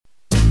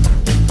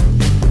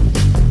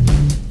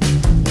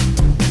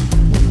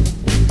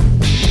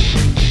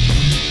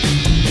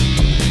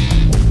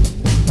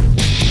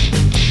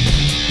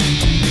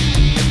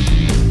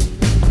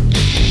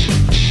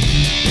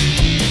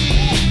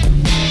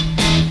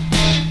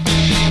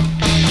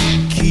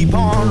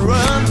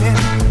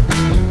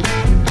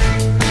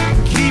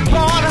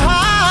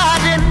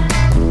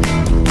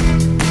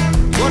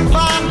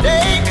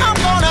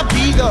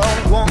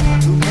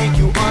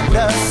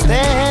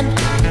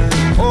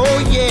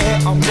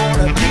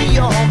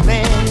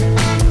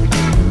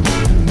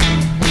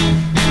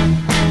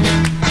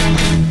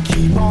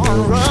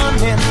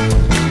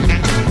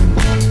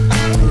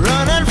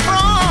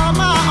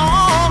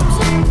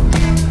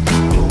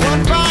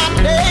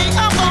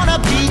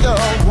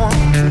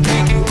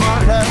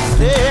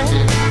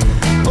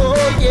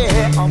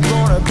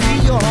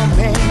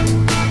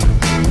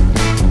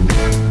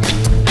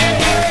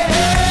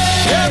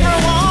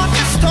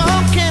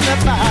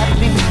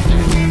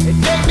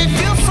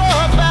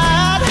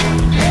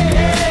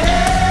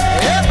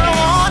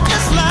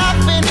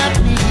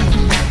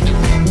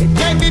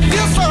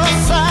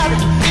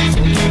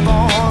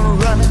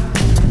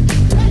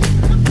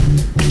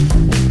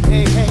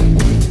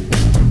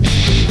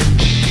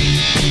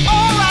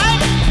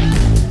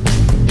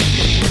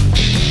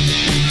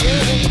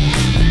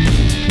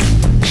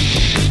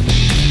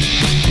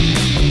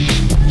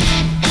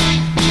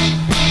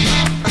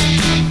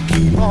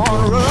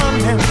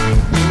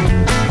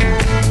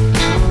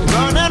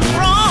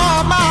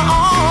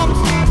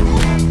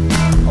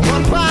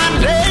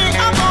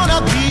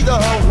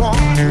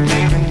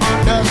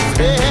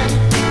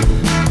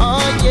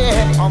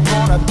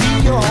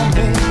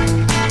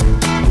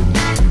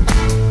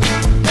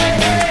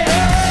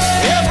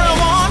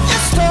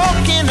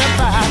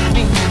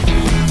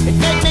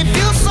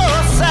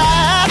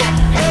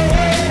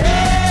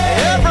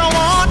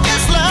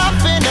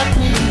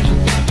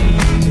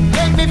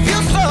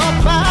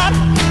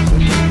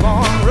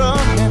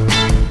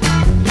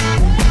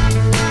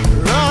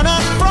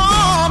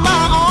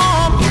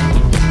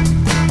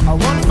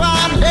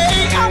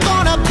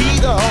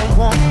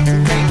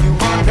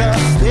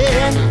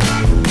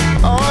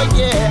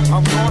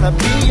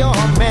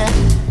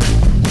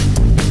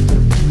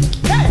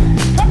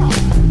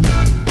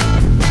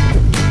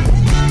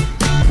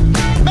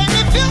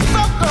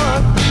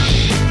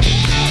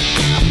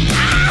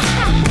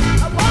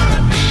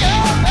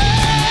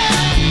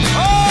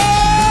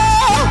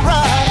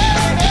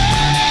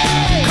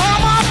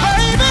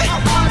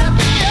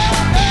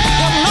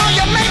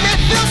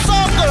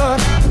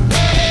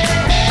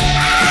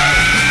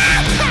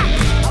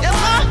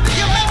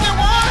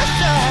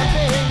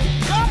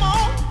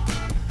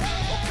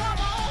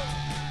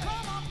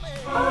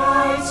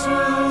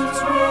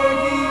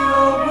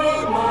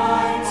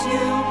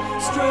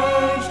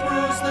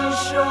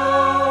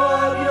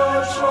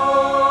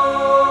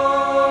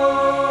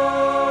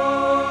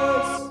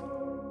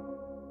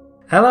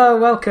Hello,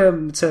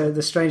 welcome to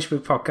the Strange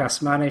Brew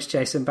podcast. My name's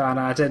Jason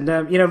Barnard, and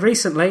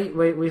recently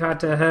we've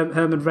had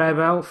Herman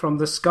Rarebell from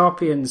the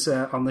Scorpions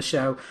on the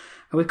show,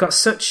 and we've got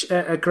such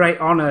a great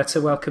honour to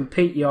welcome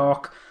Pete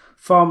York,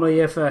 formerly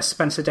of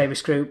Spencer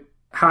Davis Group,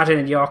 Harding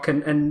and York,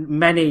 and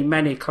many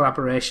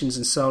collaborations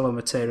and solo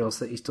materials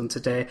that he's done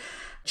today.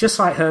 Just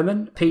like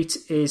Herman, Pete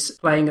is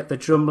playing at the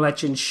Drum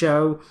Legends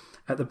show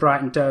at the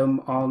Brighton Dome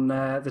on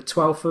the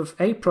 12th of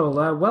April.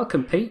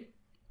 Welcome, Pete.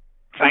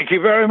 Thank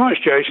you very much,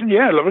 Jason.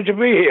 Yeah, lovely to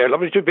be here.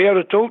 Lovely to be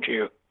able to talk to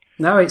you.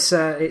 No, it's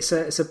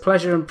a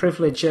pleasure and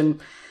privilege.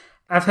 And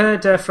I've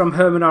heard from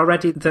Herman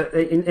already that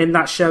in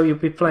that show you'll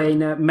be playing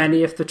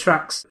many of the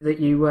tracks that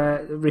you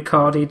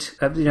recorded.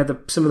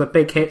 Some of the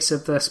big hits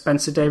of the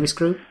Spencer Davis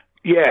Group.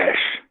 Yes.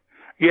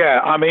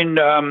 Yeah, I mean,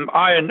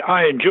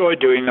 I enjoy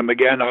doing them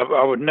again.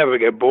 I would never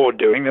get bored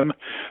doing them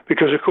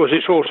because, of course,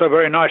 it's also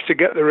very nice to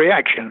get the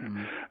reaction.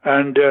 Mm.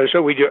 And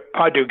so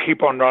I do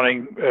keep on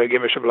running,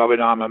 Give Me Some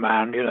Lovin', I'm a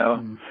Man,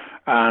 and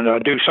I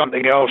do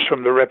something else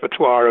from the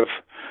repertoire of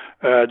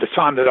the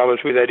time that I was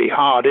with Eddie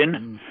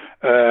Harding.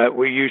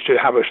 We used to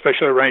have a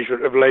special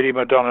arrangement of Lady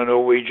Madonna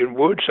Norwegian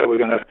Wood, so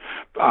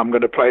I'm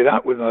going to play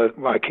that with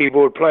my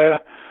keyboard player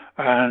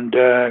and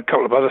a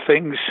couple of other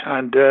things.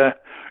 And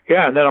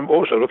and then I'm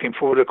also looking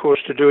forward, of course,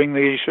 to doing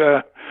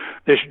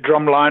this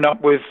drum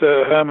lineup with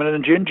Herman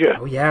and Ginger.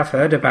 Oh yeah, I've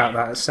heard about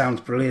that. It sounds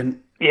brilliant.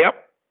 Yep.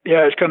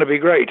 Yeah, it's going to be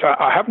great.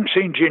 I haven't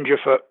seen Ginger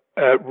for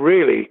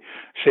really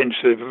since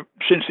the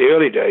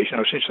early days,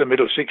 since the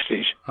middle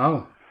 '60s.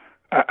 Oh,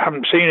 I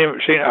haven't seen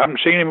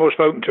him or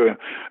spoken to him.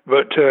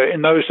 But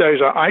in those days,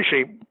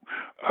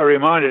 I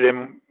reminded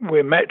him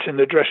we met in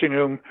the dressing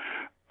room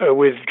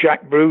with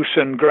Jack Bruce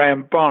and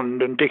Graham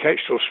Bond and Dick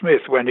Extel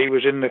Smith when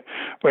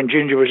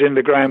Ginger was in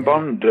the Graham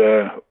Bond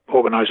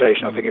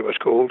organisation, I think it was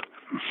called.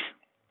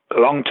 A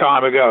long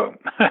time ago.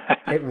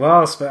 It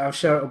was, but I'm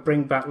sure it'll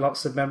bring back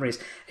lots of memories.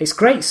 It's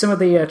great, some of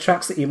the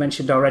tracks that you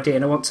mentioned already,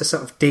 and I want to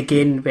sort of dig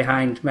in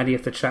behind many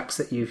of the tracks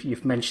that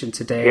you've mentioned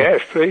today.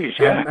 Yes, please,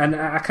 yeah. And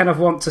I kind of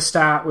want to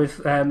start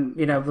with,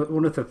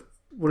 one of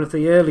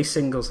the early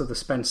singles of the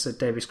Spencer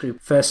Davis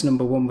Group, first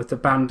number one with the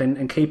band,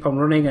 and Keep On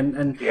Running.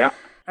 And yeah.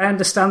 I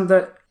understand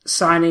that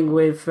signing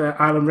with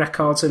Island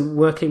Records and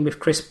working with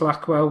Chris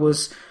Blackwell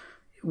was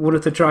one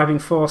of the driving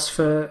force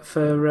for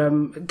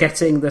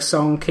getting the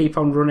song Keep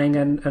On Running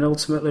and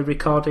ultimately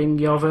recording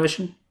your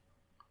version?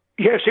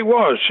 Yes, it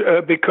was,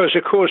 because,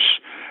 of course,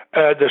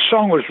 the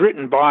song was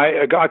written by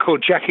a guy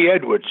called Jackie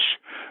Edwards,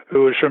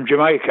 who was from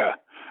Jamaica.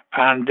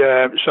 And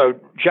so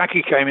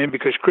Jackie came in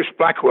because Chris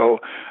Blackwell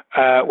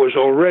was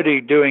already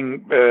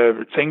doing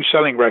things,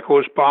 selling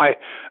records by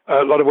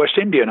a lot of West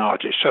Indian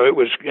artists. So it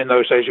was, in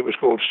those days, it was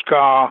called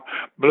ska,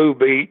 blue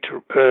beat,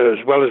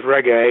 as well as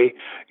reggae.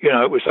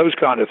 It was those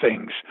kind of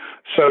things.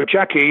 So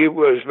Jackie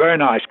was a very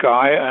nice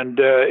guy, and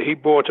he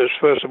brought us,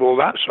 first of all,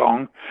 that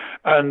song.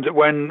 And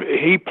when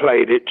he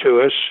played it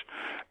to us,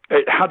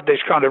 it had this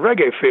kind of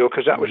reggae feel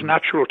because that was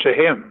natural to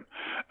him.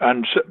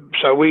 And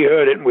so we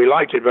heard it and we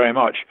liked it very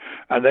much.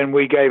 And then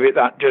we gave it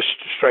that just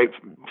straight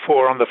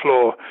four on the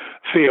floor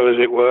feel, as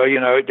it were.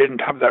 It didn't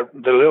have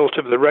the lilt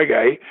of the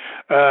reggae,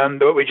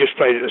 but we just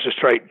played it as a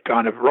straight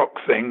kind of rock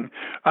thing.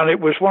 And it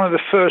was one of the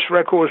first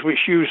records which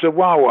used the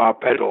wah-wah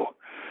pedal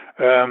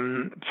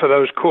for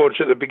those chords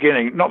at the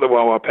beginning. Not the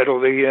wah-wah pedal,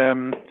 I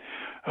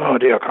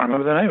can't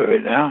remember the name of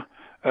it now.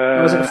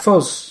 Was it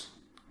fuzz?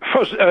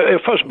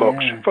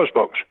 Fuzzbox. Yeah.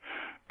 Fuzzbox.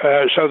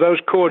 So those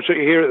chords that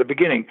you hear at the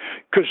beginning,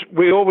 because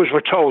we always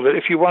were told that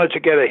if you wanted to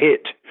get a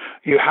hit,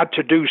 you had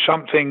to do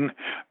something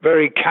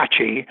very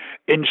catchy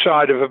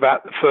inside of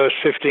about the first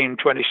 15,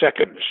 20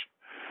 seconds.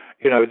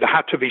 There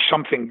had to be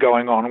something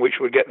going on which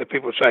would get the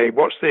people to say,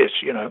 what's this,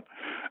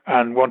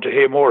 and want to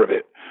hear more of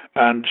it.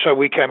 And so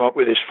we came up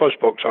with this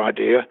Fuzzbox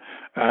idea,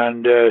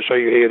 and so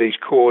you hear these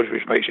chords,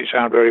 which makes it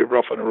sound very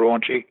rough and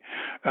raunchy.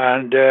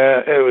 And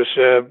it was,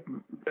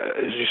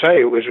 as you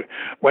say,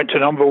 went to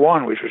number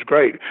one, which was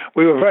great.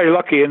 We were very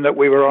lucky in that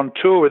we were on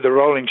tour with the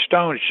Rolling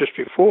Stones just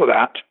before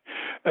that,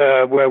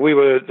 where we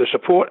were the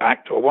support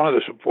act, or one of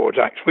the support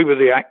acts. We were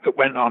the act that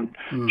went on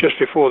just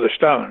before the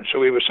Stones, so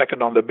we were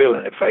second on the bill,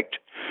 in effect.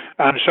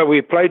 And so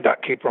we played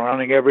that Keep On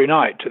Running every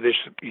night to this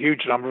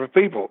huge number of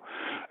people.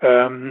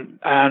 And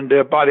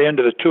by the end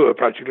of the tour,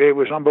 practically, it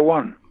was number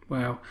one.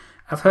 Wow.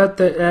 I've heard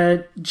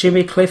that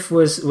Jimmy Cliff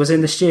was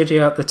in the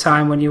studio at the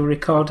time when you were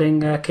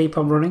recording Keep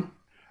On Running.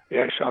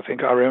 Yes, I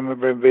think I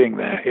remember him being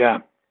there, yeah.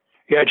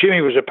 Yeah,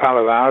 Jimmy was a pal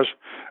of ours,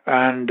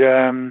 and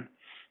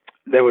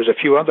there was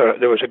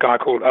a guy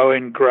called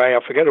Owen Gray, I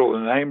forget all the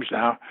names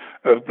now,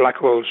 of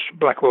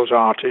Blackwell's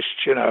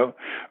artists,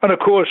 And of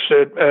course,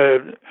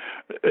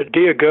 a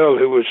dear girl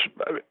who was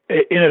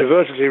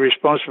inadvertently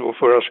responsible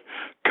for us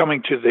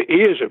coming to the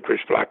ears of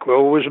Chris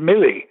Blackwell was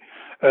Millie.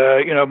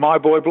 My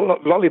boy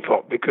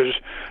Lollipop, because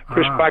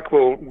Chris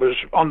Blackwell was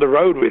on the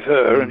road with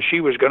her, and she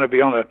was going to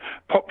be on a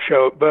pop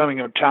show at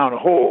Birmingham Town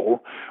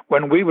Hall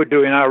when we were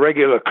doing our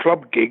regular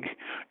club gig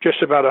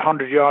just about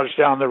 100 yards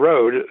down the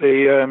road at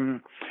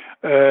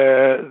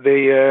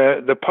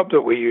the pub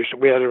that we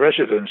had a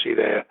residency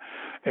there.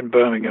 in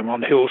Birmingham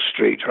on Hill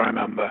Street, I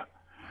remember.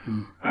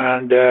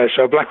 And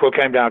so Blackwell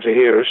came down to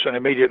hear us, and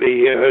immediately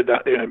he heard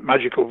that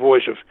magical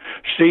voice of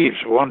Steve's,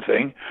 for one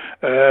thing.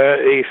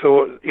 He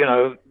thought,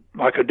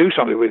 I could do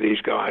something with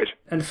these guys.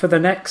 And for the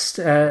next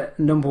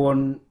number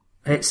one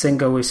hit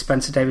single with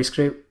Spencer Davis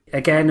Group,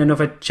 again,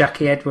 another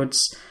Jackie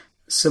Edwards,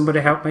 Somebody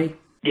Help Me?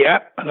 Yeah,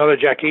 another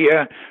Jackie,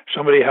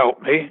 Somebody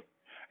Help Me.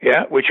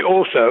 Yeah, which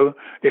also,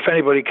 if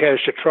anybody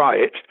cares to try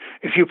it,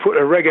 if you put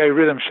a reggae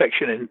rhythm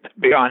section in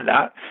behind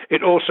that,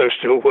 it also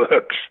still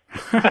works.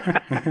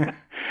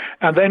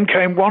 And then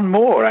came one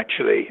more,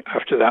 actually,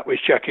 after that,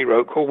 which Jackie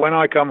wrote, called When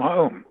I Come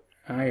Home.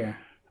 Oh, yeah.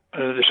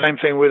 The same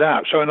thing with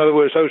that. So, in other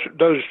words,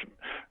 those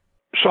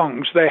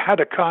songs, they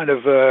had a kind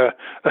of a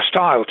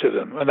style to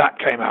them, and that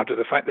came out of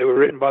the fact they were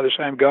written by the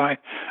same guy,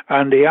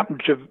 and he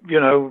happened to,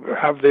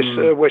 have this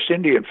West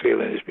Indian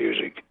feel in his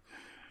music.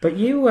 But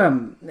you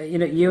and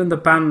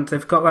the band,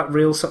 they've got that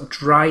real sort of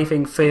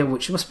driving feel,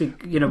 which must be,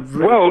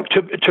 Well,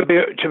 to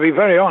be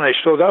very honest,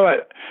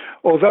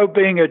 although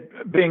being a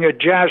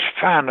jazz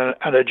fan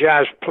and a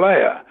jazz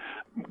player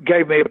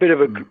gave me a bit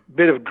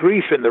of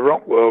grief in the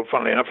rock world,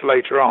 funnily enough,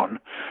 later on.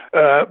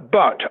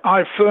 But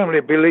I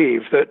firmly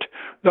believe that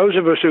those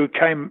of us who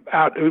came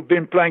out, who'd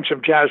been playing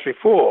some jazz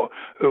before,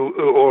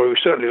 who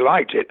certainly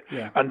liked it,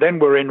 and then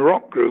were in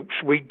rock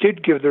groups, we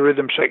did give the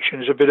rhythm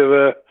sections a bit of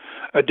a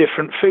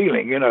different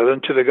feeling,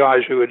 than to the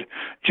guys who had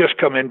just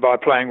come in by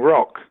playing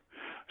rock.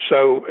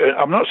 So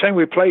I'm not saying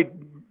we played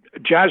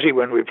jazzy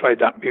when we played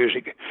that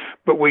music,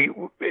 but we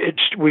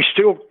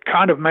still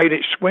kind of made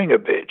it swing a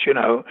bit,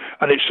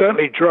 and it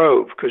certainly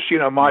drove, because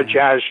my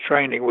jazz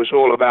training was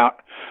all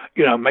about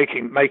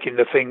making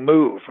the thing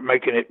move,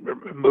 making it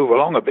move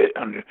along a bit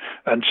and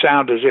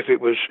sound as if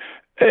it was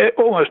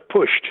almost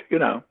pushed,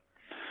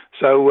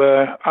 So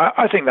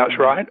I think that's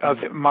right. I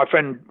think my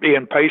friend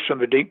Ian Pace from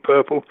the Deep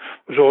Purple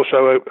was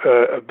also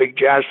a big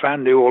jazz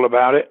fan, knew all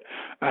about it,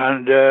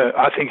 and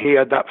I think he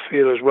had that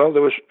feel as well.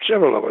 There was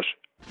several of us.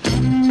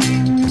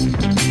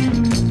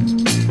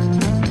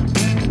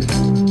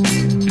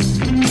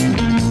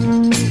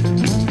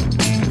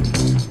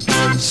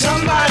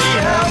 Somebody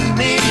help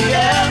me,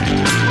 yeah.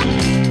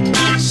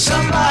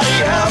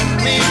 Somebody help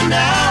me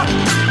now.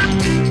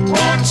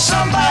 Won't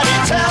somebody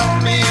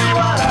tell me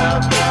what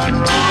I've done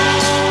wrong?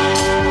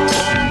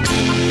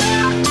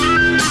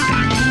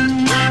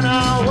 When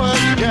I was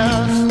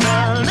just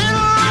a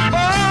little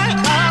boy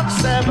of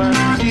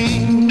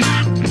 17,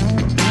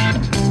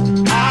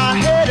 I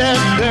had a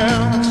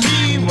girl,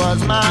 she was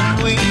my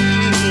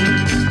queen.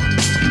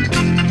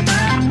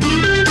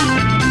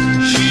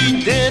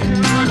 She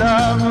didn't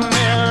love me.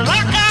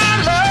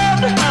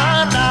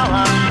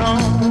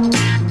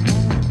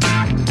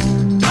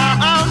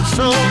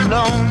 So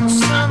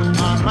lonesome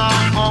on my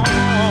own.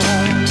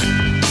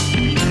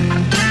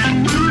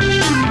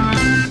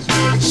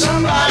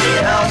 Somebody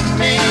help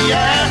me,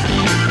 yeah.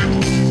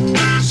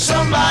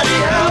 Somebody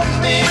help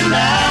me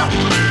now.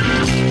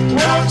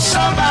 Won't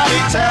somebody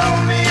tell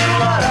me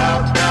what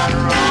I've done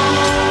wrong?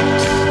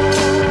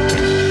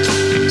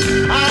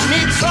 I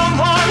need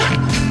someone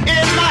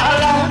in my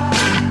life.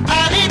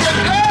 I need a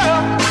girl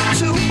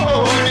to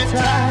hold me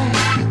tight.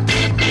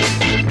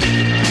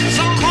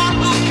 Someone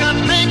who can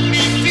make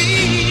me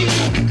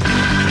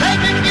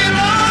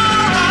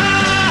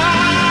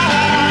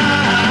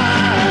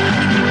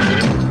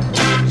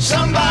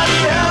somebody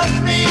help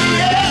me,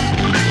 yeah.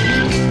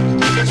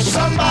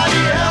 Somebody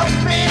help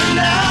me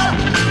now.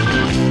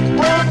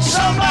 Won't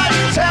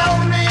somebody tell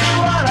me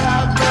what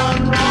I've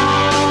done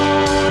wrong?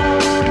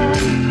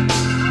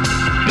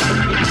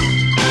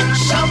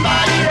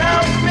 Somebody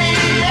help me,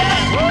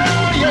 yeah.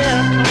 Oh,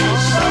 yeah.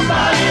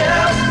 Somebody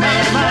help me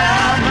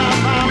now,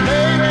 my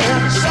baby.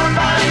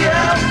 Somebody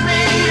help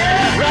me,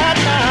 yeah. Right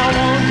now,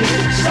 won't you?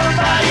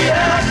 Somebody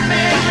help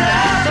me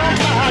now.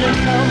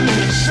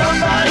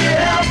 Somebody help me. Somebody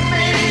help me.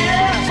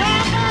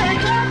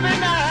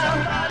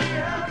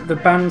 The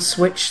band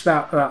switched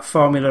that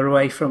formula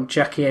away from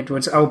Jackie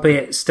Edwards,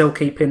 albeit still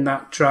keeping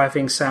that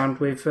driving sound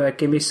with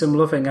Gimme Some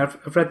Loving.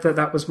 I've read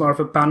that was more of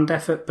a band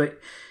effort, but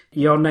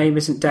your name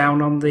isn't down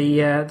on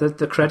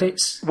the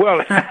credits.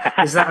 Well,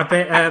 is that a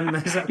bit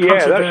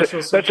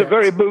controversial? That's a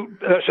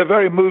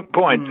very moot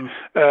point.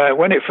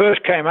 When it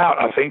first came out,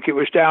 I think it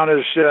was down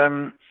as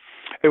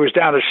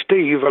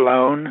Steve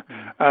alone,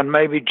 and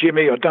maybe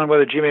Jimmy. I don't know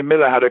whether Jimmy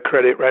Miller had a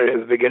credit right at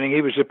the beginning.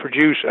 He was the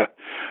producer,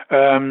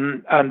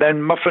 and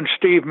then Muff and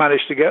Steve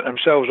managed to get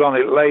themselves on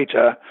it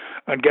later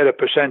and get a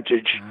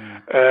percentage,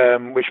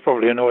 which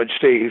probably annoyed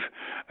Steve.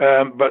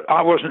 But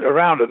I wasn't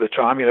around at the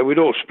time. We'd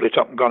all split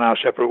up and gone our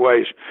separate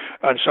ways,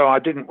 and so I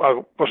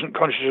wasn't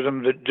conscious of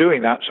them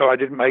doing that. So I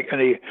didn't make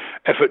any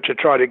effort to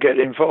try to get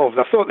involved.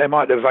 I thought they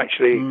might have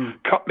actually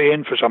cut me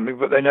in for something,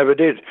 but they never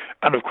did.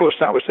 And of course,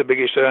 that was the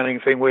biggest earning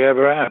thing we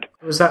ever had.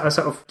 Was that a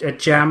sort of a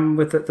jam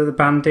with that the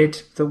band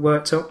did that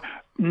worked up?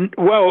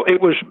 Well,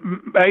 it was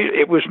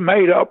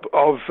made up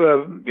of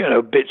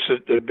bits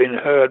that had been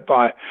heard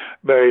by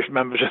various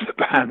members of the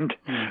band,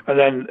 and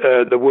then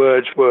the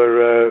words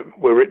were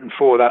written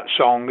for that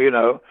song.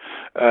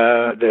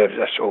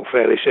 That's all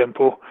fairly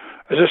simple.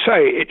 as I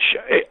say,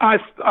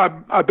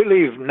 I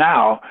believe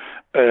now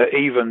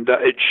even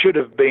that it should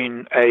have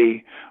been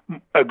a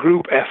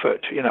group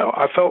effort. You know,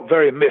 I felt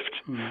very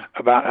miffed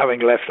about having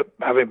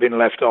been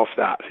left off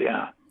that.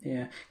 Yeah.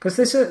 Yeah, because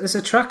there's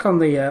a track on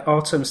the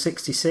Autumn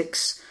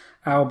 '66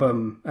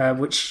 album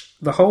which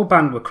the whole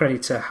band were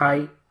credited to,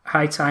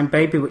 High Time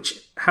Baby, which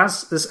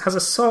has a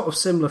sort of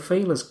similar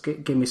feel as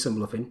Give Me Some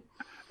Lovin'.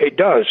 It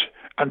does,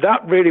 and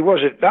that really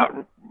was it. That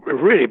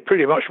really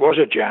pretty much was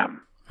a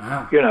jam.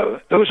 You know,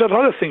 there was a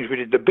lot of things we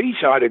did. The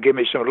B-side of Give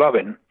Me Some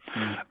Lovin',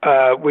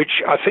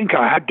 which I think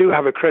I do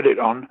have a credit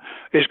on,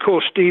 is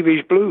called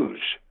Stevie's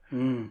Blues.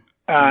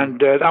 And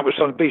that was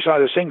on the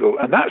B-side of the single,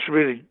 and that's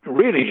really,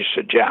 really just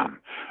a jam.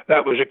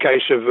 That was a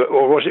case of,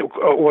 or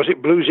was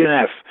it Blues in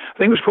F? I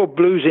think it was called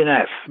Blues in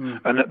F,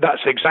 and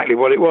that's exactly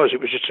what it was. It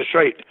was just a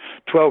straight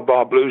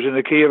 12-bar blues in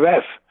the key of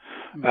F.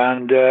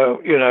 And,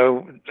 you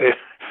know,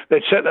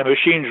 they'd set the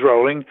machines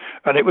rolling,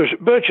 and it was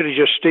virtually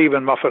just Steve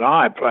and Muff and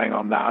I playing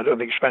on that. I don't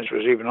think Spencer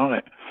was even on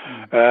it.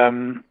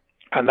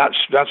 And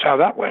that's how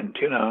that went,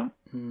 you know.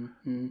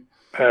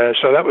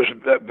 So that was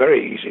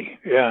very easy,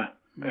 yeah.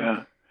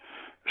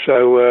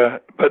 So,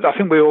 but I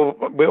think we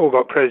all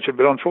got credited,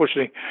 but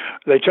unfortunately,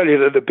 they tell you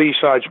that the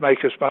B-sides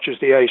make as much as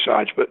the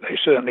A-sides, but they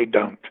certainly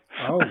don't.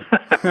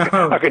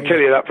 I can tell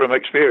you that from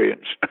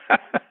experience.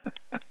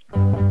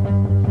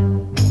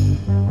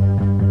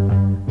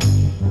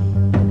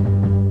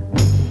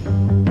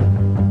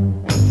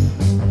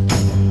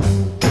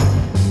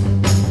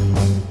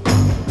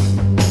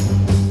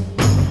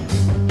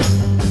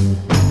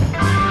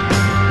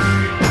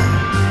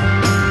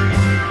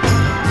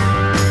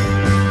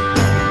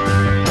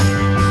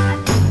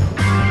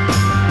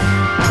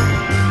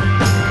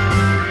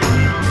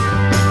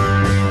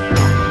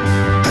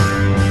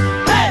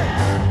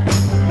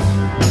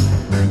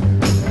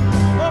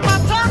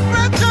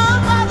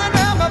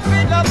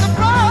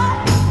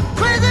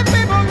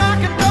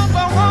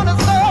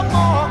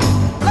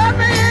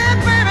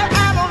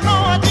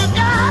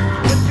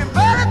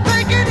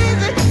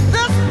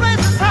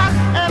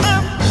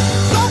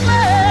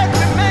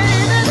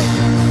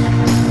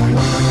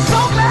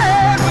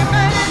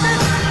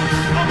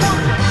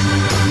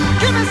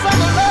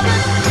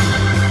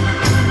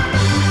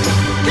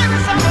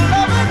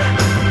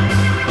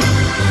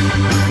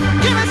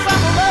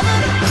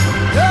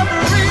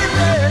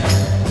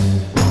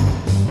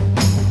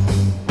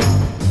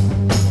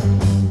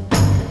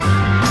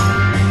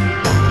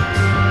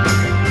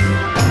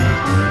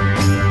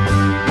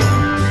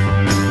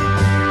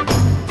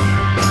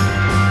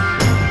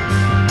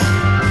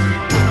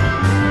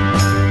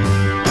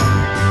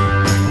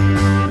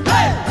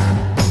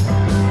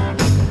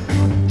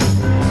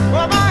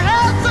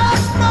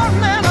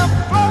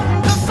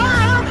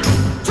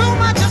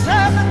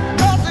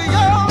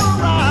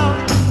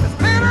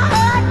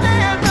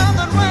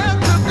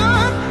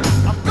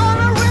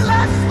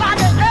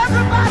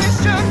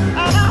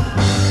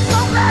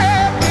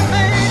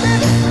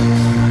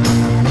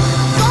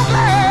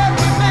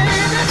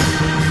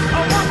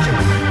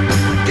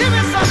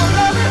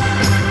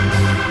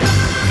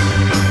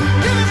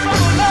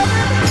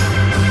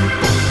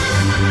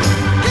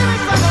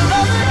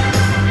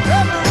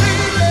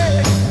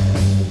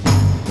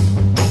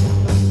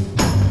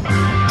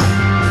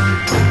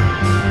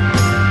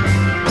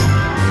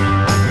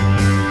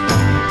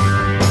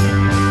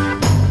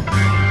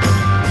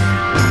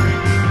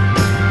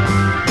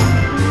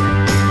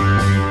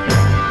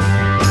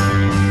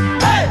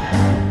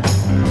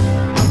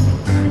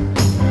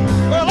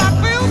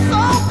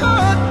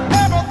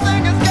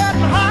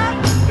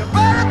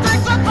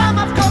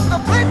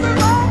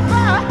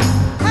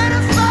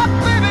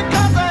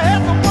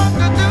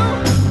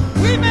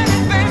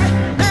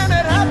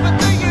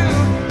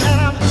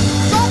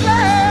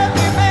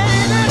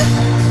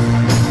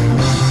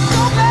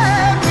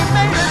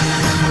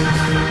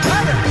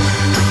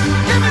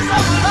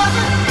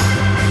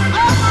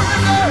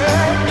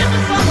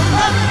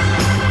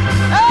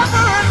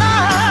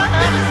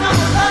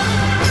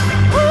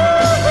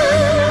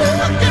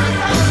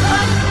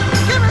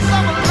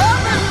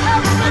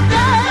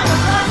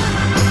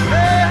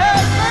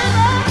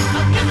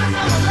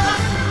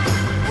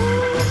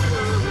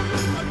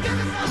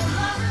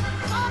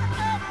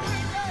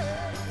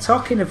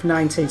 Talking of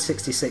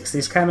 1966,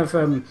 there's kind of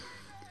a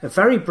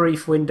very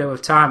brief window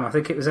of time. I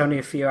think it was only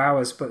a few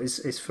hours, but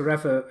it's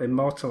forever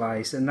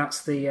immortalised, and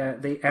that's the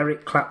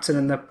Eric Clapton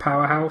and the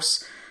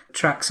Powerhouse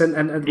tracks.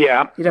 And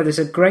yeah, you know, there's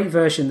a great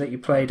version that you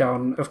played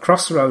on of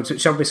Crossroads,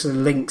 which obviously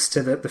links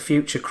to the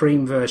future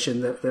Cream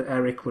version that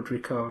Eric would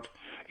record.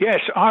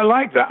 Yes, I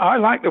like that. I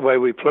like the way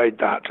we played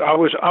that. I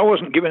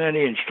wasn't given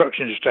any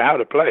instructions as to how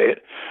to play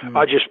it.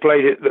 I just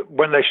played it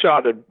when they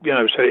started, you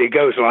know, so it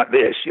goes like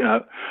this, you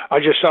know. I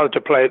just started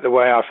to play it the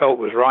way I felt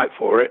was right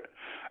for it.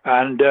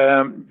 And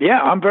yeah,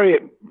 I'm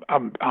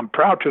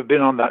proud to have been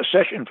on that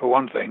session for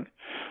one thing.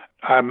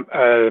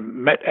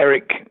 Met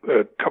Eric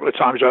a couple of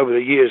times over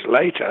the years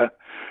later,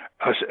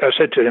 I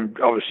said to him,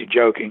 obviously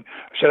joking,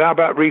 I said, how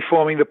about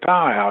reforming the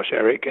Powerhouse,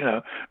 Eric? You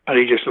know, and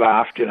he just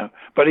laughed, you know.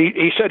 But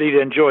he said he'd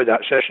enjoyed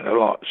that session a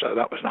lot, so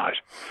that was nice.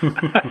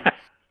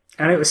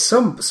 And it was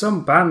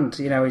some band,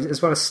 you know,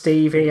 as well as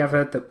Stevie. I've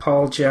heard that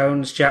Paul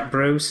Jones, Jack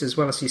Bruce, as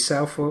well as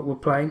yourself were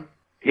playing.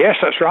 Yes,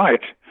 that's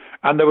right.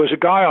 And there was a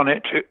guy on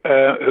it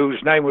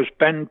whose name was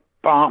Ben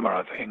Palmer,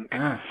 I think.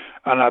 Ah.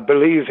 And I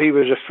believe he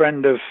was a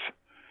friend of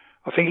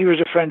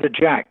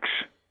Jack's,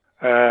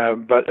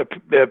 but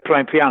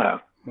playing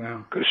piano.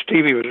 Wow. Because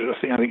Stevie was,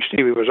 I think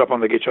Stevie was up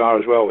on the guitar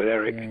as well with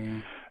Eric, Yeah.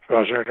 as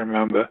far as I can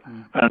remember.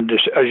 And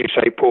as you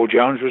say, Paul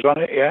Jones was on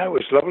it. Yeah, it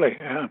was lovely.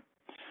 Yeah.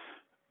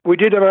 We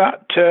did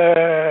about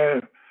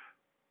 3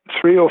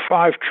 or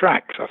 5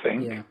 tracks, I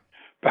think. Yeah.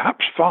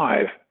 Perhaps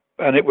 5.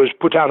 And it was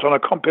put out on a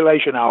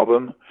compilation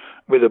album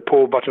with the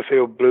Paul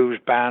Butterfield Blues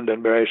Band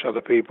and various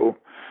other people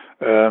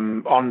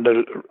on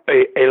the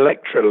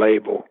Elektra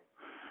label.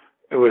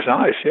 It was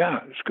nice, yeah.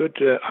 It's good.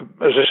 As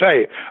I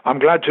say, I'm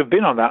glad to have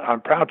been on that.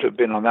 I'm proud to have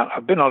been on that.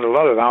 I've been on a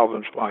lot of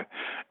albums by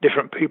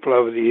different people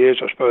over the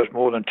years. I suppose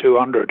more than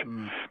 200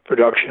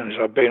 productions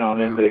I've been on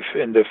in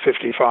the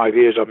 55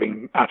 years I've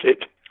been at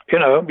it. You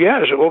know,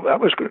 yeah, so that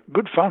was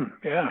good fun,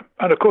 yeah.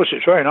 And of course,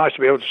 it's very nice to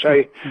be able to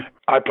say,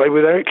 I played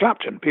with Eric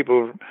Clapton.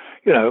 People,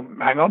 you know,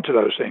 hang on to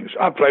those things.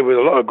 I've played with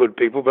a lot of good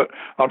people, but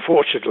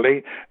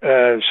unfortunately,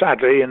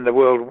 sadly, in the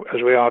world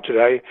as we are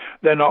today,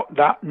 they're not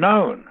that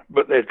known,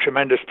 but they're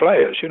tremendous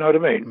players, you know what I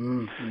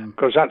mean?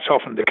 Because that's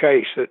often the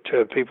case,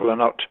 that people are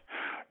not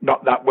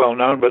that well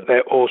known, but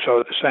they're also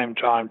at the same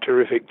time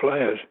terrific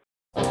players.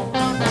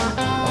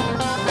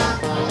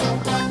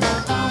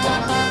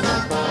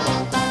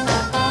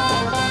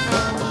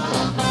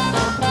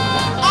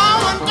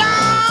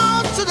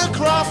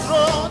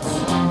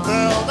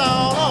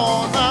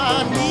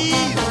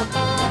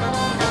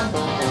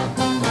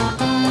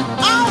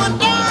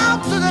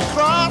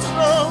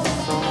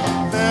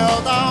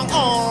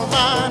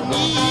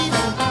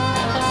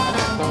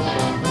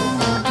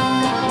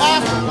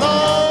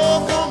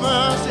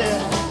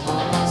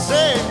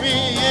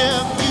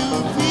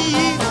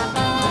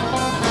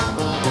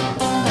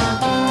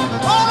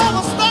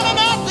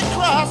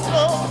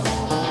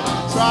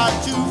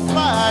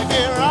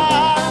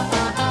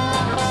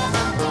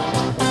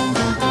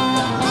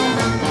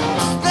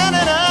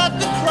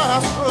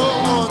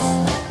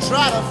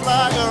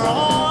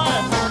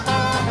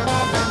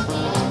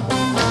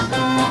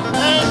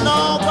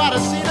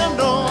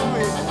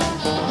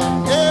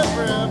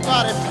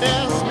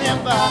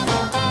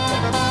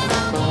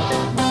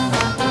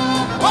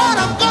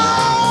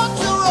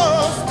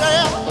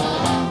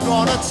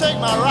 Take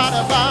my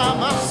rider by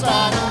my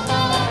side.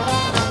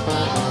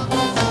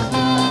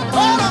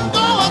 Well, I'm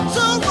going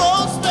to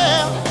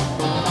Rosedale.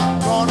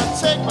 Gonna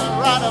take my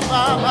rider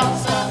by my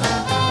side.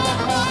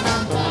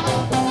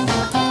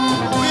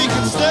 We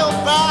can still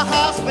buy a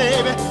house,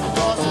 baby,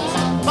 'cause it's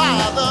by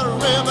the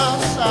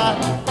riverside.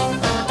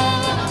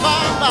 My.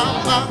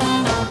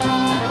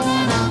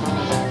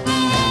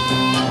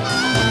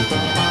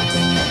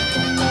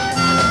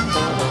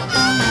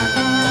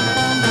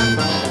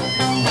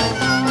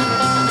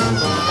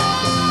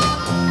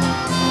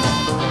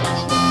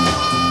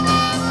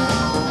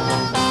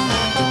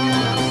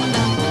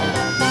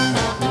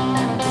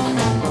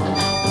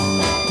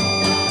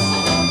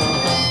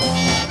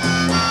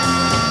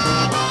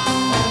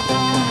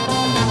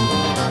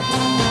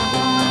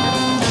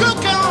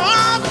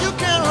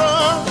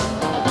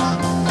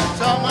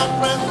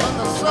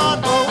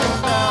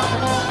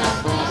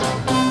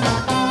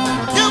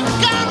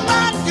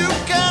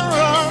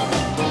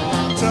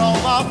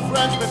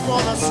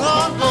 Before the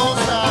sun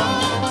goes down.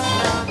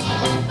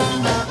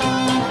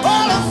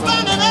 Well, I'm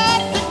standing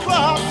at the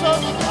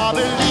crossroads. I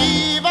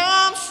believe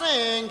I'm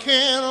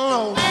sinking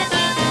low.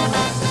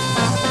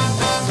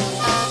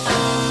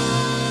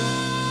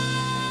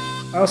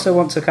 I also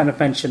want to kind of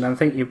mention, I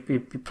think you're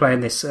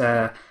playing this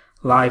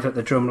live at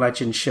the Drum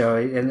Legends show,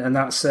 and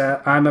that's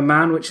I'm a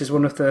Man, which is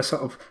one of the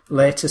sort of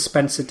later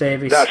Spencer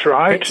Davis That's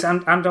right. hits,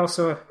 and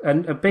also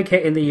a big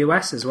hit in the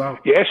US as well.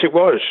 Yes, it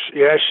was.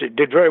 Yes, it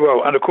did very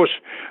well. And of course,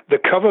 the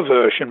cover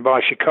version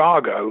by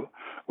Chicago,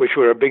 which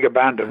were a bigger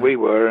band than we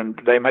were,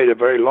 and they made a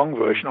very long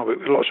version of it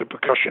with lots of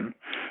percussion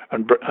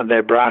and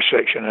their brass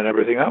section and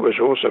everything. That was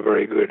also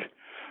very good.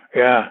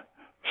 Yeah.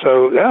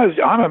 So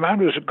I'm a Man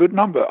was a good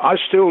number. I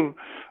still,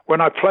 when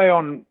I play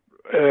on,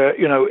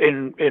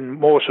 in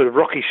more sort of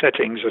rocky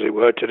settings, as it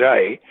were,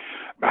 today,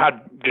 I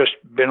had just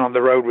been on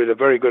the road with a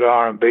very good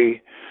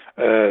R&B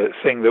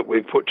thing that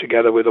we've put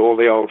together with all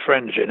the old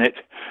friends in it.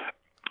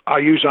 I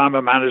use I'm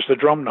a Man as the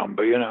drum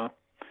number,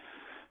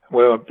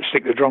 where I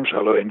stick the drum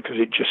solo in, because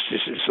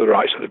it's the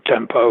right sort of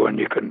tempo, and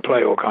you can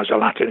play all kinds of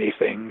Latin-y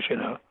things,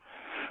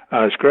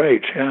 It's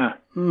great, yeah.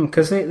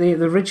 Because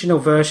the original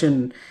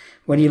version,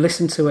 when you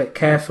listen to it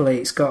carefully,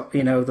 it's got,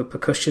 the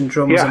percussion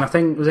drums, and I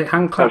think, was it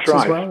hand claps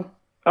as well?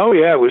 Oh,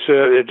 yeah,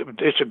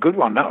 it's a good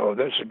one. No,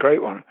 that's a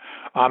great one.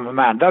 I'm a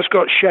Man. That's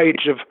got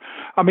shades of,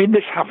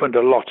 this happened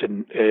a lot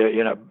in,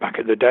 back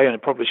in the day, and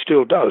it probably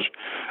still does,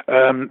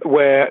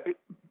 where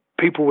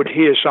people would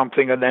hear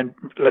something and then,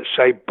 let's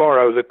say,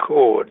 borrow the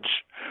chords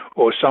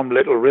or some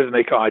little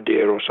rhythmic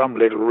idea or some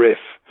little riff.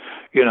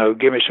 You know,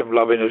 Give Me Some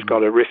Lovin' has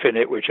got a riff in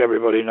it, which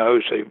everybody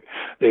knows.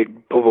 They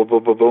boom, boom,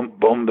 boom, boom, boom,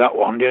 boom, that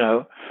one, you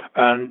know.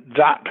 And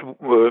that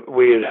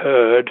we had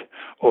heard,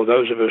 or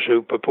those of us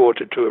who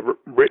purported to have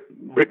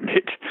written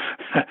it,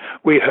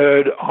 we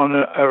heard on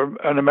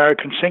an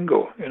American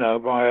single, you know,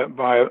 by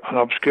an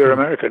obscure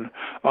American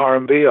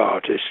R&B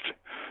artist.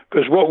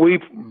 Because what we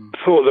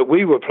thought that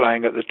we were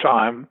playing at the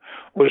time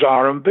was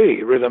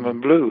R&B, rhythm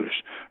and blues.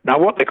 Now,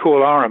 what they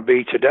call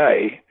R&B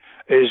today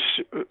is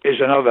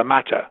another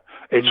matter.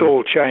 It's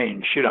all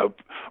changed, you know.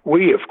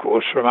 We, of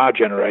course, from our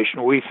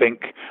generation, we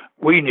think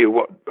we knew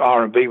what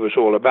R&B was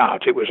all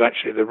about. It was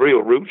actually the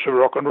real roots of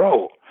rock and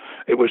roll.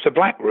 It was the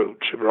black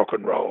roots of rock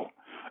and roll,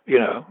 you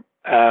know.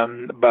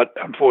 But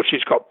unfortunately,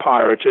 it's got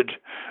pirated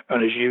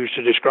and is used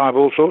to describe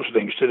all sorts of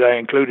things today,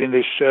 including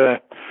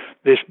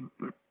this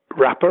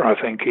rapper, I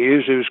think he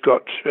is, who's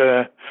got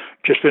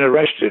just been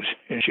arrested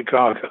in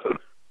Chicago.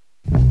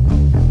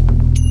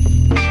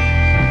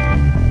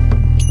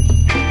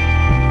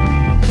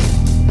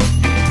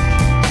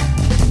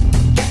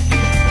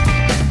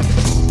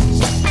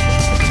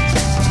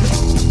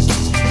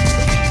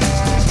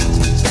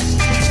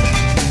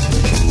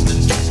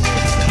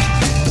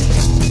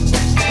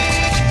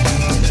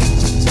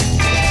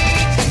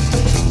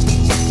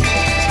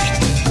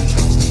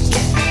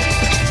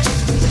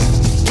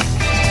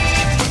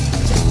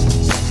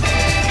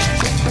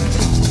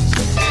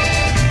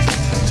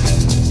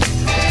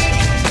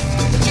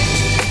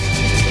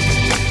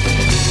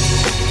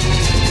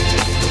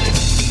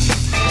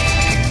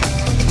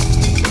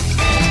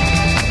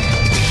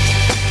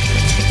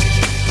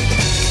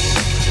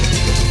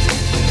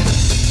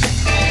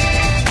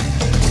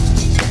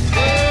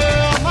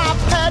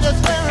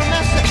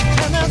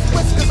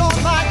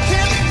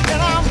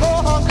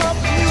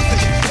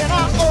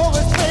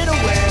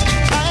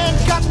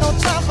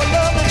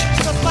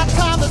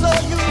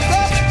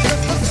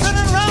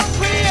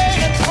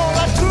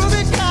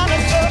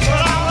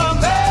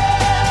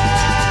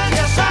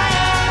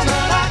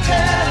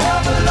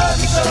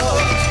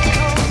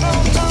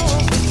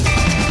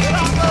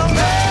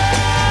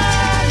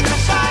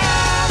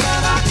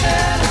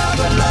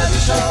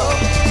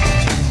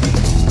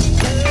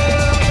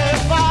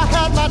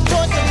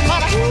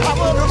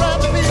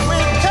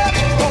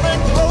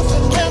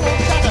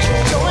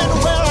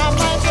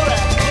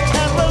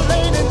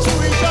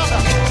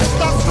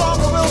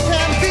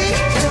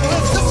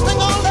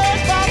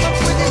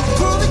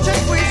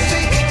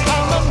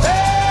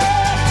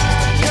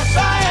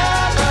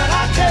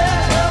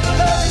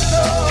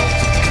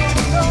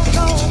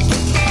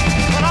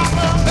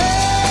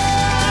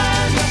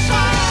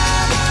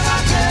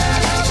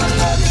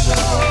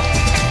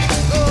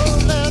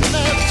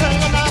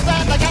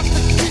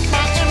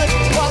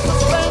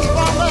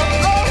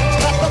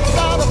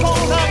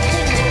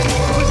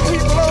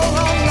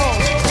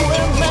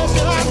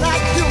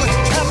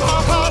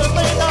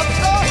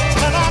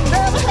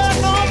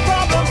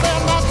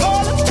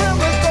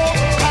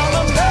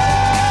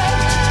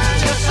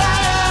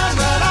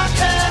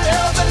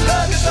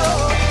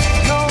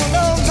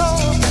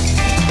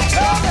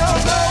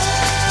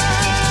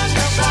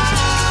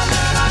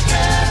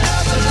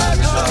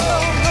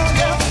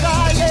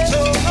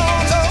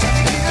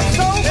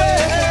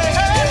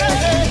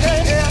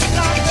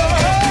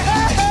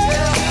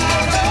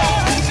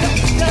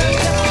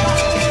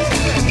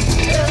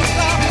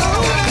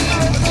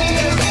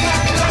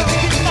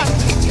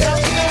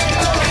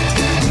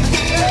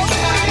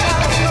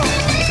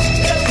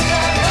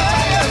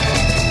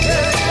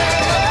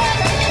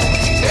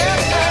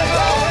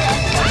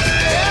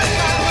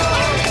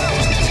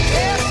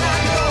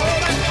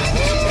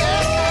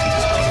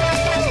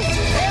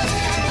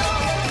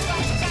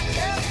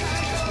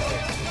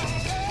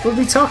 We'll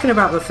be talking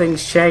about the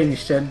things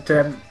changed,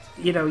 and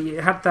you know,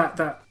 you had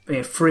that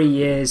 3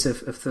 years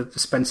of the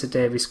Spencer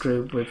Davis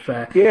group with.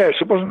 Yes,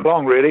 it wasn't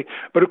long really,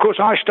 but of course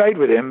I stayed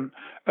with him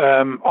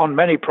on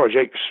many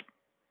projects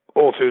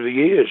all through the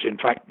years. In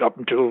fact, up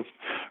until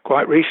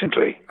quite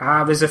recently.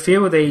 There's a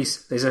few of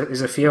these.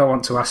 There's a few I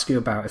want to ask you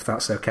about, if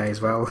that's okay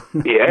as well.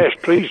 Yes,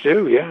 please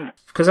do. Yeah,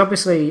 because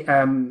obviously.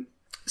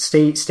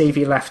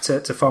 Stevie left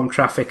to form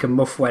Traffic, and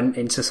Muff went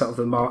into sort of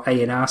the more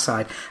A&R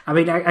side. I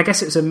mean, I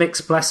guess it was a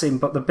mixed blessing,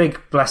 but the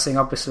big blessing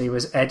obviously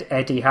was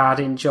Eddie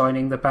Harding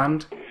joining the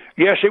band.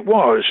 Yes, it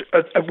was.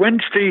 When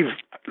Steve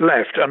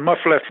left, and Muff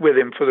left with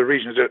him for the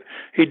reasons that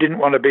he didn't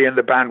want to be in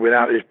the band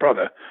without his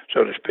brother,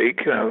 so to speak.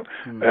 You know,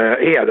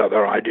 he had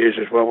other ideas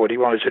as well, what he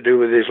wanted to do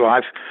with his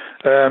life.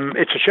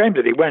 It's a shame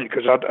that he went,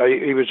 because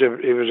he was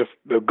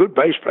a good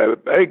bass player, a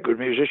very good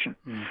musician.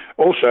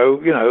 Also,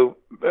 you know,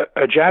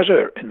 a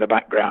jazzer in the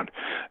background.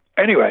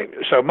 Anyway,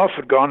 so Muff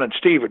had gone and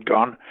Steve had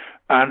gone,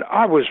 and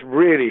I was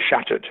really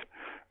shattered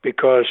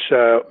because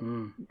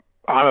I'm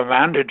a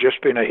Man had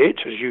just been a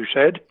hit, as you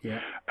said,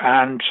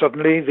 and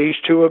suddenly these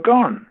two are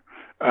gone.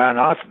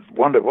 And I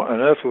wondered what on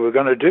earth we were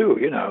going to do,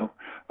 you know.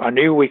 I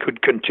knew we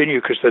could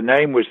continue because the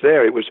name was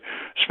there. It was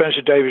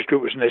Spencer Davis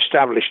Group was an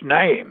established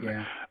name.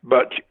 Yeah.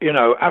 But, you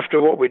know,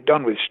 after what we'd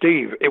done with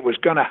Steve, it was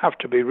going to have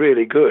to be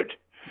really good.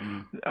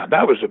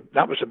 That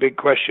was a big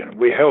question.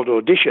 We held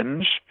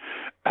auditions,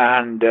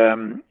 and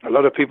a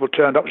lot of people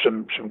turned up.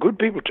 Some good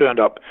people turned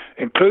up,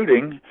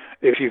 including,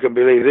 if you can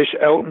believe this,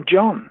 Elton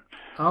John.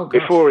 Oh,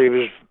 gosh. Before he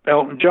was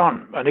Elton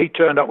John, and he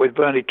turned up with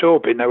Bernie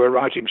Taupin. They were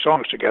writing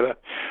songs together,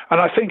 and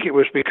I think it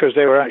was because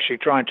they were actually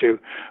trying to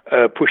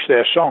push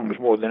their songs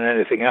more than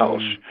anything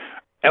else.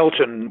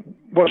 Elton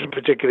wasn't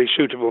particularly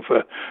suitable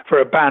for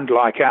a band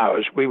like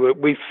ours.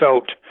 We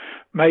felt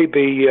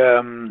maybe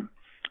a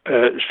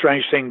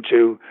strange thing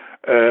to,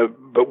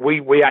 but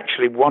we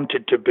actually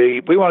wanted to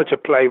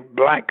play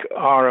black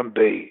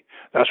R&B.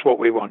 That's what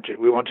we wanted.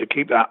 We wanted to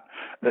keep that,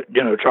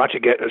 you know, try to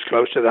get as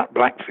close to that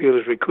black feel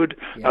as we could.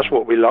 Yeah. That's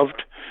what we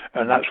loved,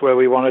 and that's where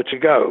we wanted to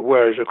go.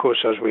 Whereas, of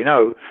course, as we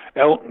know,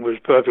 Elton was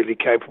perfectly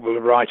capable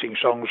of writing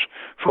songs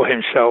for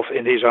himself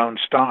in his own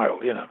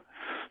style, you know.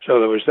 So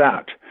there was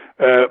that.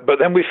 But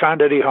then we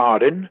found Eddie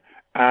Hardin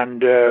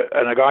and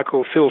a guy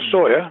called Phil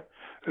Sawyer,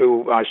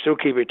 who I still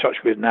keep in touch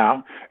with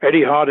now.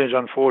 Eddie Hardin's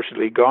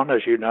unfortunately gone,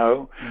 as you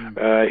know.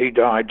 He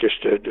died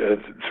just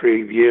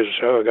 3 years or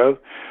so ago.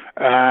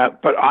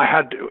 But I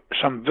had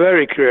some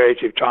very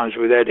creative times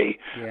with Eddie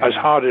as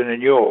Hardin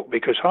and York,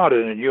 because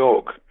Hardin and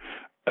York,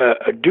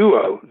 a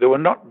duo, there were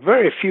not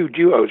very few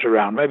duos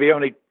around, maybe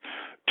only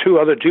 2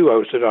 other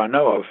duos that I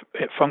know of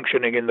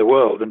functioning in the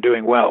world and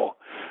doing well.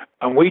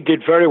 And we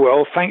did very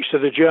well, thanks to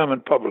the German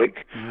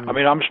public. I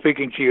mean, I'm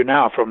speaking to you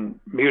now from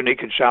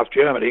Munich in South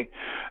Germany,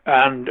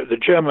 and the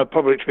German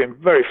public's been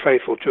very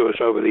faithful to us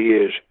over the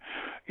years.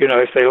 You know,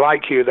 if they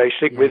like you, they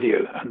stick with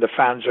you, and the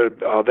fans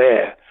are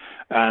there.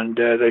 And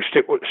they've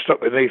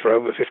stuck with me for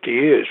over 50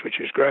 years, which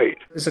is great.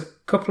 There's a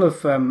couple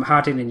of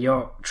Hardin and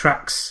York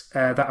tracks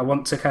that I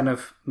want to kind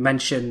of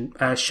mention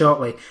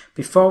shortly.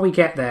 Before we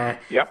get there,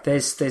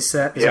 there's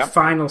a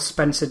final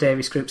Spencer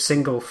Davis Group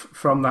single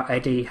from that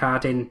Eddie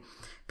Hardin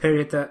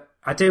period that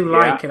I do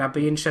like, and I'd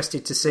be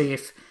interested to see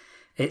if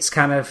it's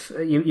kind of...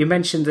 You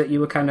mentioned that you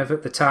were kind of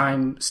at the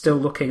time still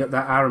looking at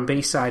that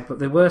R&B side, but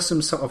there were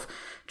some sort of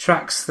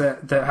tracks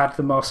that had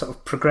the more sort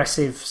of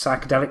progressive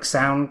psychedelic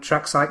sound,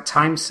 tracks like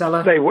Time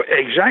Seller. They were,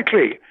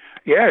 exactly.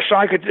 Yeah,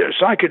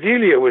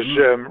 psychedelia was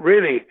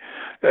really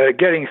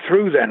getting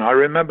through then. I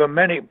remember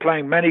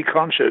playing many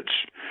concerts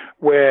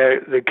where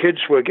the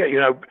kids were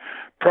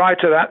prior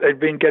to that, they'd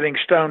been getting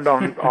stoned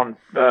on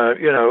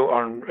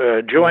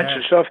joints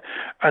and stuff,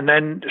 and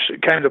then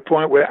came the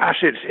point where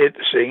acid hit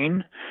the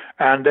scene,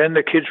 and then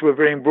the kids were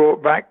being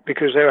brought back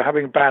because they were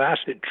having bad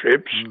acid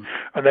trips,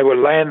 and they were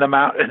laying them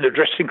out in the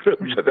dressing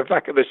rooms at the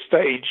back of the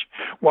stage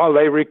while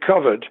they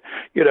recovered.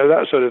 You know,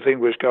 that sort of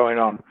thing was going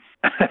on.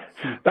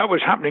 That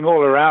was happening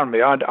all around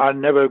me. I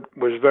never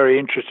was very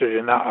interested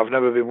in that. I've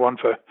never been one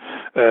for,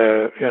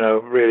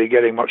 really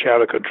getting much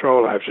out of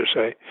control, I have to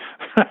say.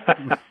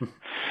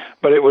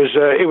 But it was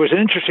an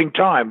interesting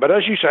time. But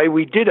as you say,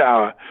 we did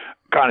our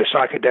kind of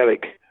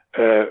psychedelic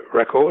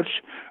records,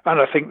 and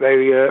I think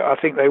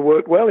they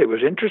worked well. It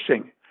was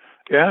interesting.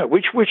 Yeah,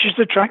 which is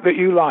the track that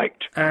you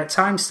liked?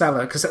 Time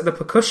Seller, because the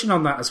percussion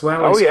on that as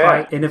well is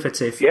quite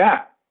innovative.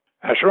 Yeah,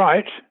 that's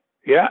right.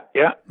 Yeah.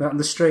 And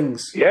the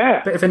strings.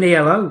 Yeah. Bit of an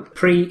ELO,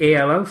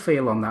 pre-ELO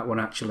feel on that one,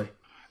 actually.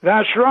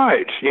 That's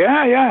right.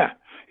 Yeah.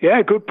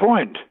 Yeah, good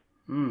point.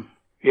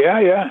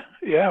 Yeah,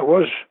 it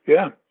was,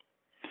 yeah.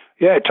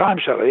 Yeah, Time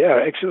Seller, yeah,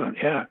 excellent,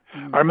 yeah.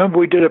 I remember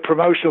we did a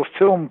promotional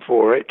film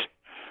for it,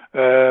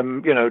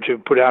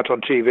 to put out on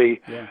TV,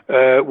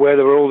 where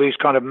there were all these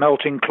kind of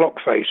melting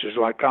clock faces,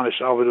 like kind of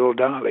Salvador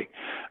Dali,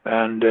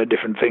 and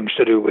different things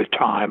to do with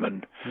time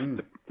and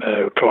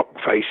clock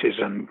faces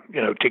and,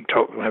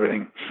 TikTok and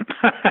everything.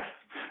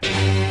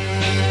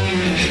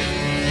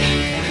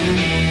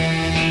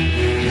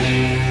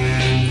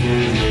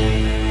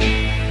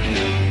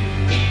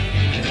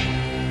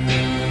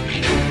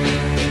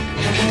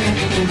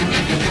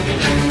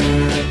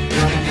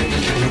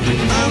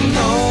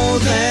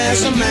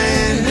 There's a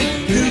man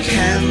who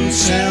can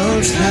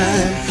sell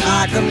time.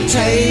 I can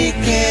take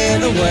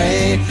it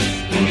away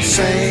and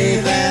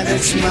say that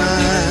it's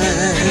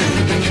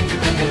mine.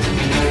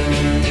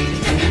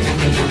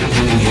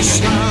 He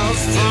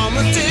smiles from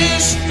a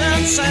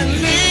distance and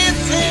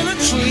lives in a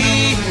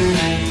tree,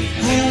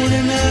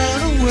 holding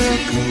out a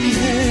welcome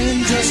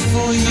hand just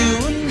for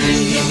you and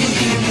me.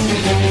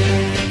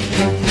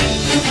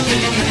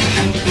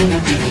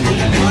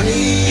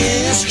 Money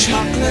is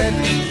chocolate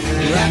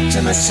wrapped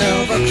in a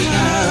silver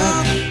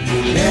cloud.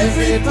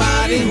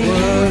 Everybody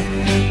work,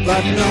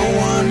 but no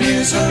one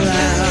is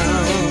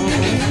around.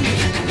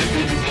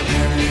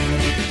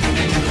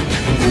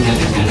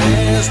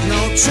 There's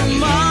no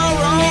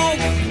tomorrow,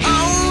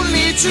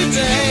 only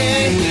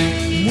today.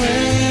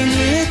 When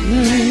it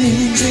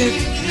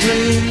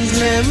brings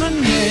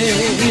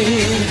lemonade.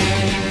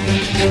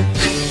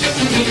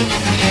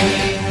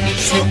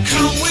 So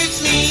come with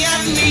me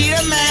and meet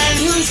a man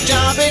whose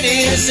job it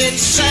is,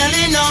 it's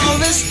selling all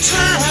this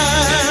time.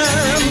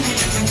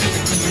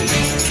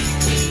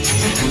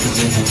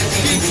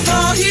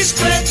 Before he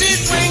spreads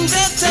his wings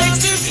and takes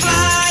to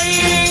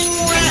flying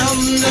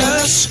round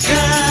the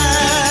sky.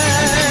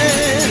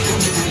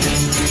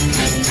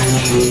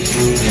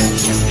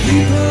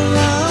 People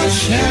are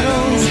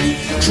shadows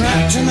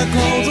trapped in a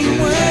golden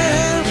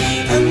well,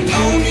 and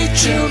only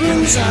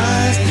children's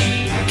eyes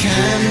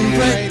can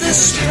break the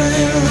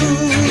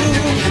spell.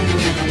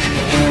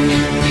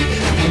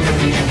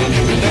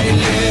 They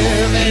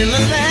live in a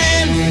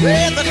land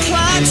where the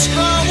clocks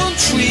grow on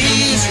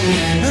trees,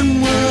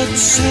 and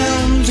words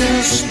sound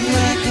just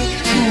like a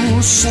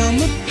cool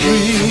summer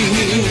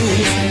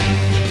breeze.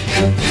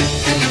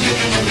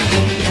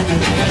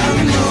 I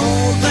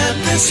know that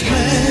this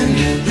man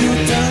who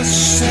does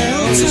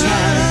sell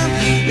time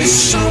is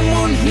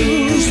someone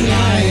who's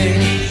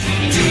lying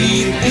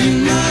deep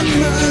in my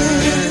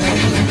mind.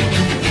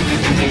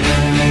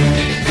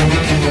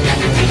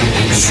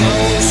 So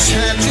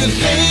sad to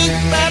think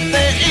that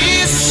there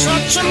is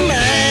such a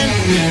man,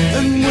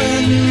 and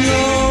when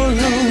you're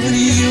alone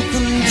you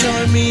can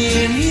join me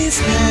in his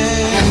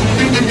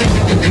hand.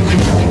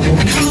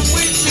 Come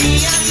with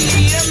me, I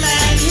need a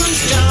man whose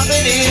job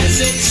it is,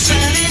 it's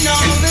standing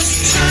all this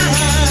time.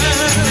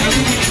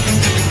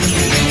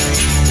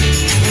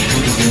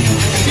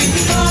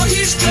 Before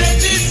he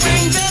spreads his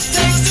wings and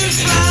takes to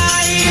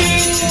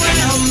flying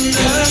round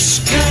the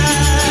sky.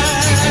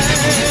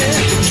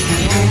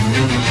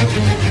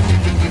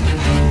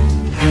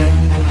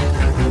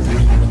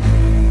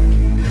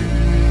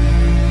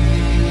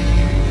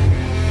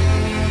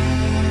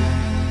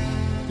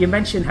 You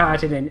mentioned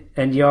Harding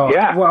and York.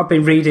 Yeah. What I've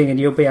been reading, and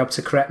you'll be able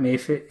to correct me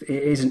if it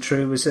isn't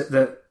true, was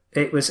that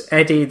it was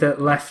Eddie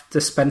that left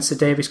the Spencer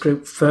Davis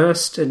group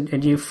first,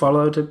 and you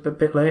followed a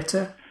bit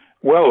later?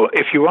 Well,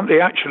 if you want the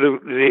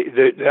absolute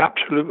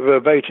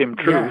verbatim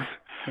truth,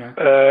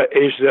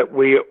 is that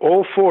we,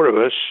 all four of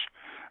us,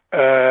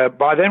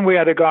 by then we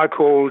had a guy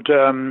called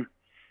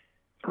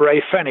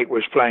Ray Fennick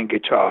was playing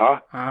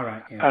guitar. All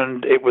right, yeah.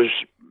 And it was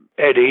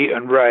Eddie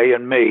and Ray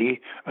and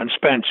me and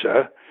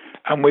Spencer.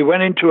 And we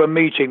went into a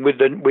meeting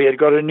we had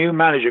got a new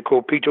manager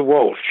called Peter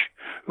Walsh,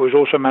 who was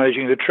also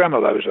managing the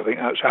Tremolos. I think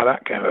that's how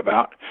that came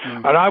about.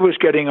 And I was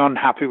getting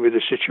unhappy with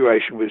the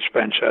situation with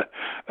Spencer.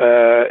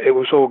 It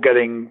was all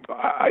getting,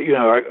 I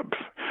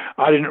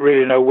didn't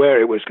really know where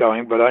it was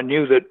going, but I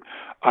knew that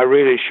I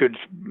really should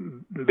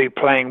be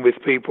playing with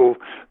people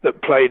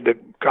that played the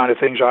kind of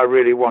things I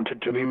really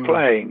wanted to be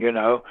playing,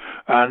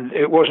 and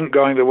it wasn't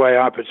going the way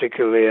I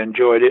particularly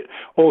enjoyed it.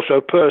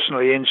 Also,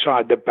 personally,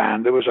 inside the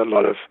band, there was a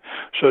lot of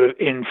sort of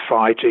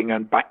infighting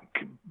and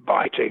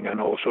backbiting and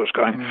all sorts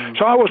going.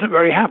 So I wasn't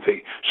very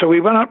happy. So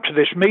we went up to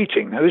this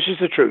meeting. Now, this is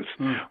the truth.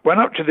 Went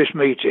up to this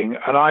meeting,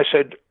 and I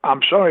said,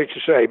 I'm sorry to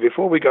say,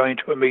 before we go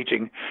into a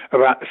meeting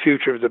about the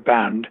future of the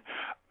band,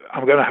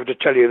 I'm going to have to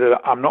tell you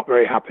that I'm not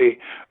very happy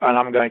and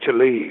I'm going to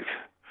leave.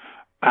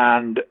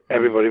 And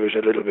everybody was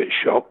a little bit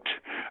shocked.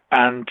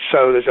 And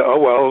so they said, oh,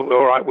 well,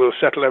 all right, we'll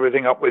settle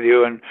everything up with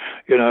you and,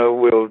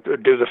 we'll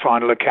do the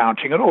final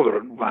accounting and all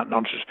that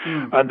nonsense.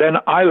 And then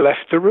I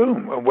left the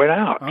room and went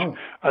out. Oh.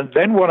 And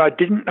then what I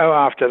didn't know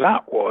after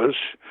that was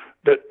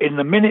that in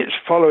the minutes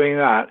following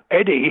that,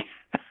 Eddie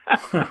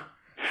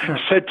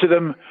said to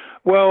them,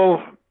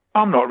 well,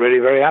 I'm not really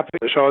very happy,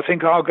 so I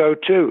think I'll go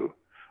too.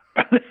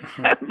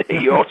 And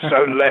he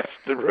also left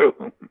the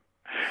room,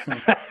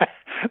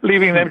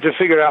 leaving them to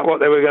figure out what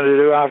they were going to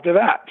do after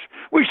that,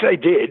 which they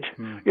did,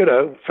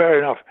 fair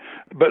enough.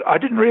 But I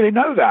didn't really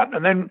know that.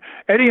 And then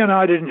Eddie and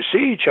I didn't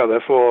see each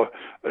other for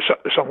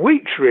some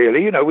weeks,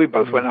 really. We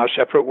both went our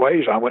separate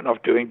ways. I went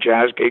off doing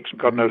jazz gigs and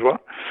God knows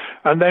what.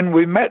 And then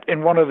we met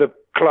in one of the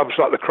clubs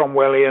like the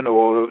Cromwellian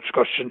or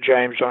Scotch St.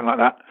 James, something like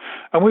that.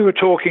 And we were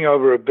talking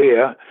over a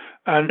beer.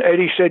 And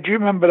Eddie said, do you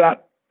remember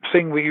that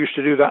thing we used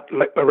to do, that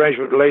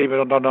arrangement with Lady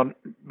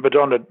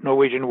Madonna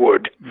Norwegian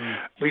Wood?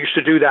 We used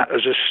to do that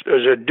as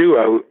a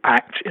duo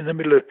act in the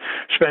middle of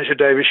Spencer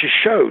Davis's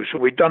shows. So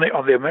we'd done it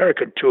on the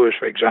American tours,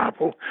 for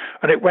example,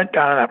 and it went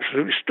down an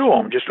absolute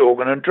storm, just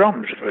organ and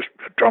drums,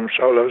 drum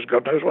solos,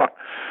 God knows what.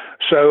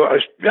 So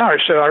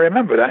I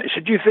remember that. He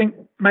said, do you think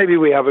maybe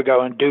we have a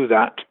go and do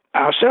that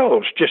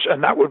ourselves?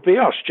 And that would be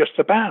us, just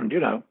the band,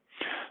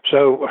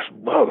 So,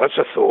 well, that's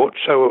a thought.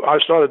 So I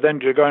started then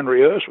to go and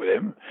rehearse with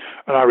him,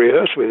 and I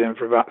rehearsed with him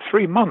for about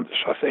 3 months,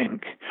 I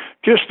think,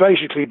 just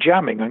basically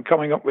jamming and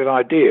coming up with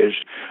ideas.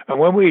 And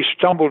when we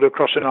stumbled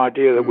across an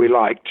idea that we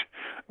liked,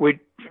 we'd,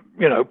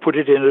 put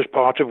it in as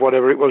part of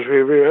whatever it was we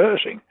were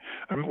rehearsing.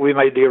 And we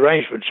made the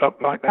arrangements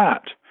up like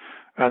that.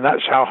 And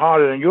that's how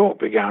Harding and York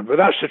began. But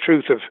that's the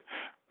truth of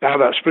how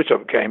that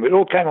split-up came. It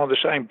all came on the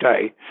same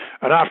day.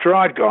 And after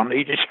I'd gone,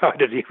 he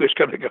decided he was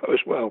going to go as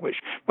well, which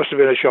must have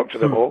been a shock to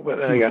them all. But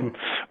then again,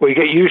 well, you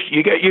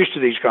get used to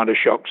these kind of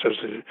shocks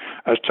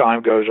as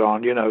time goes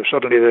on.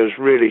 Suddenly there's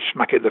really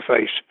smack in the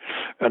face.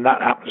 And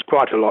that happens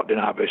quite a lot in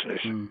our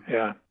business.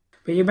 Yeah.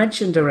 But you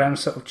mentioned around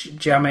sort of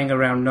jamming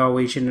around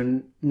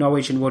Norwegian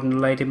Wood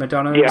and Lady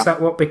Madonna. Yeah. Is that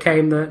what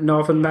became the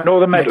Northern Medley?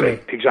 Northern Medley,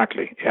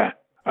 exactly, yeah.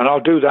 And I'll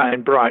do that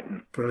in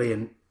Brighton.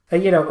 Brilliant.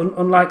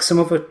 unlike some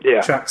other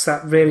Yeah. tracks,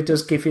 that really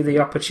does give you the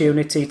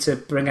opportunity to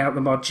bring out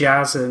the more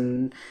jazz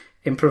and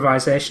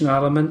improvisational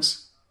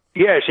elements.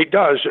 Yes, it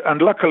does.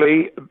 And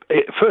luckily,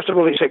 first of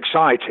all, it's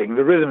exciting.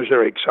 The rhythms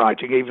are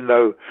exciting, even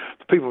though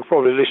people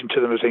probably listen to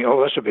them and think,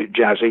 oh, that's a bit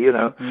jazzy,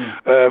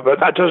 But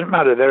that doesn't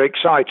matter. They're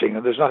exciting,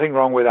 and there's nothing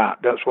wrong with that.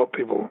 That's what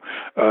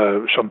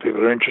some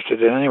people are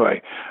interested in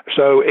anyway.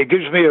 So it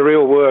gives me a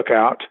real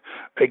workout.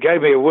 It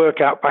gave me a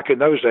workout back in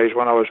those days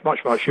when I was much,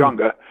 much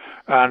younger.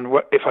 And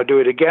if I do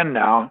it again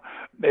now,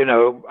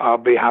 I'll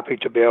be happy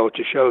to be able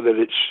to show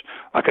that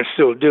I can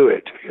still do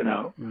it,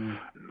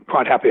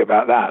 Quite happy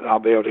about that. I'll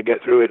be able to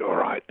get through it all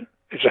right.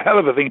 It's a hell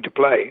of a thing to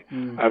play,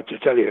 I have to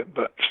tell you,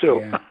 but still.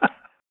 Yeah.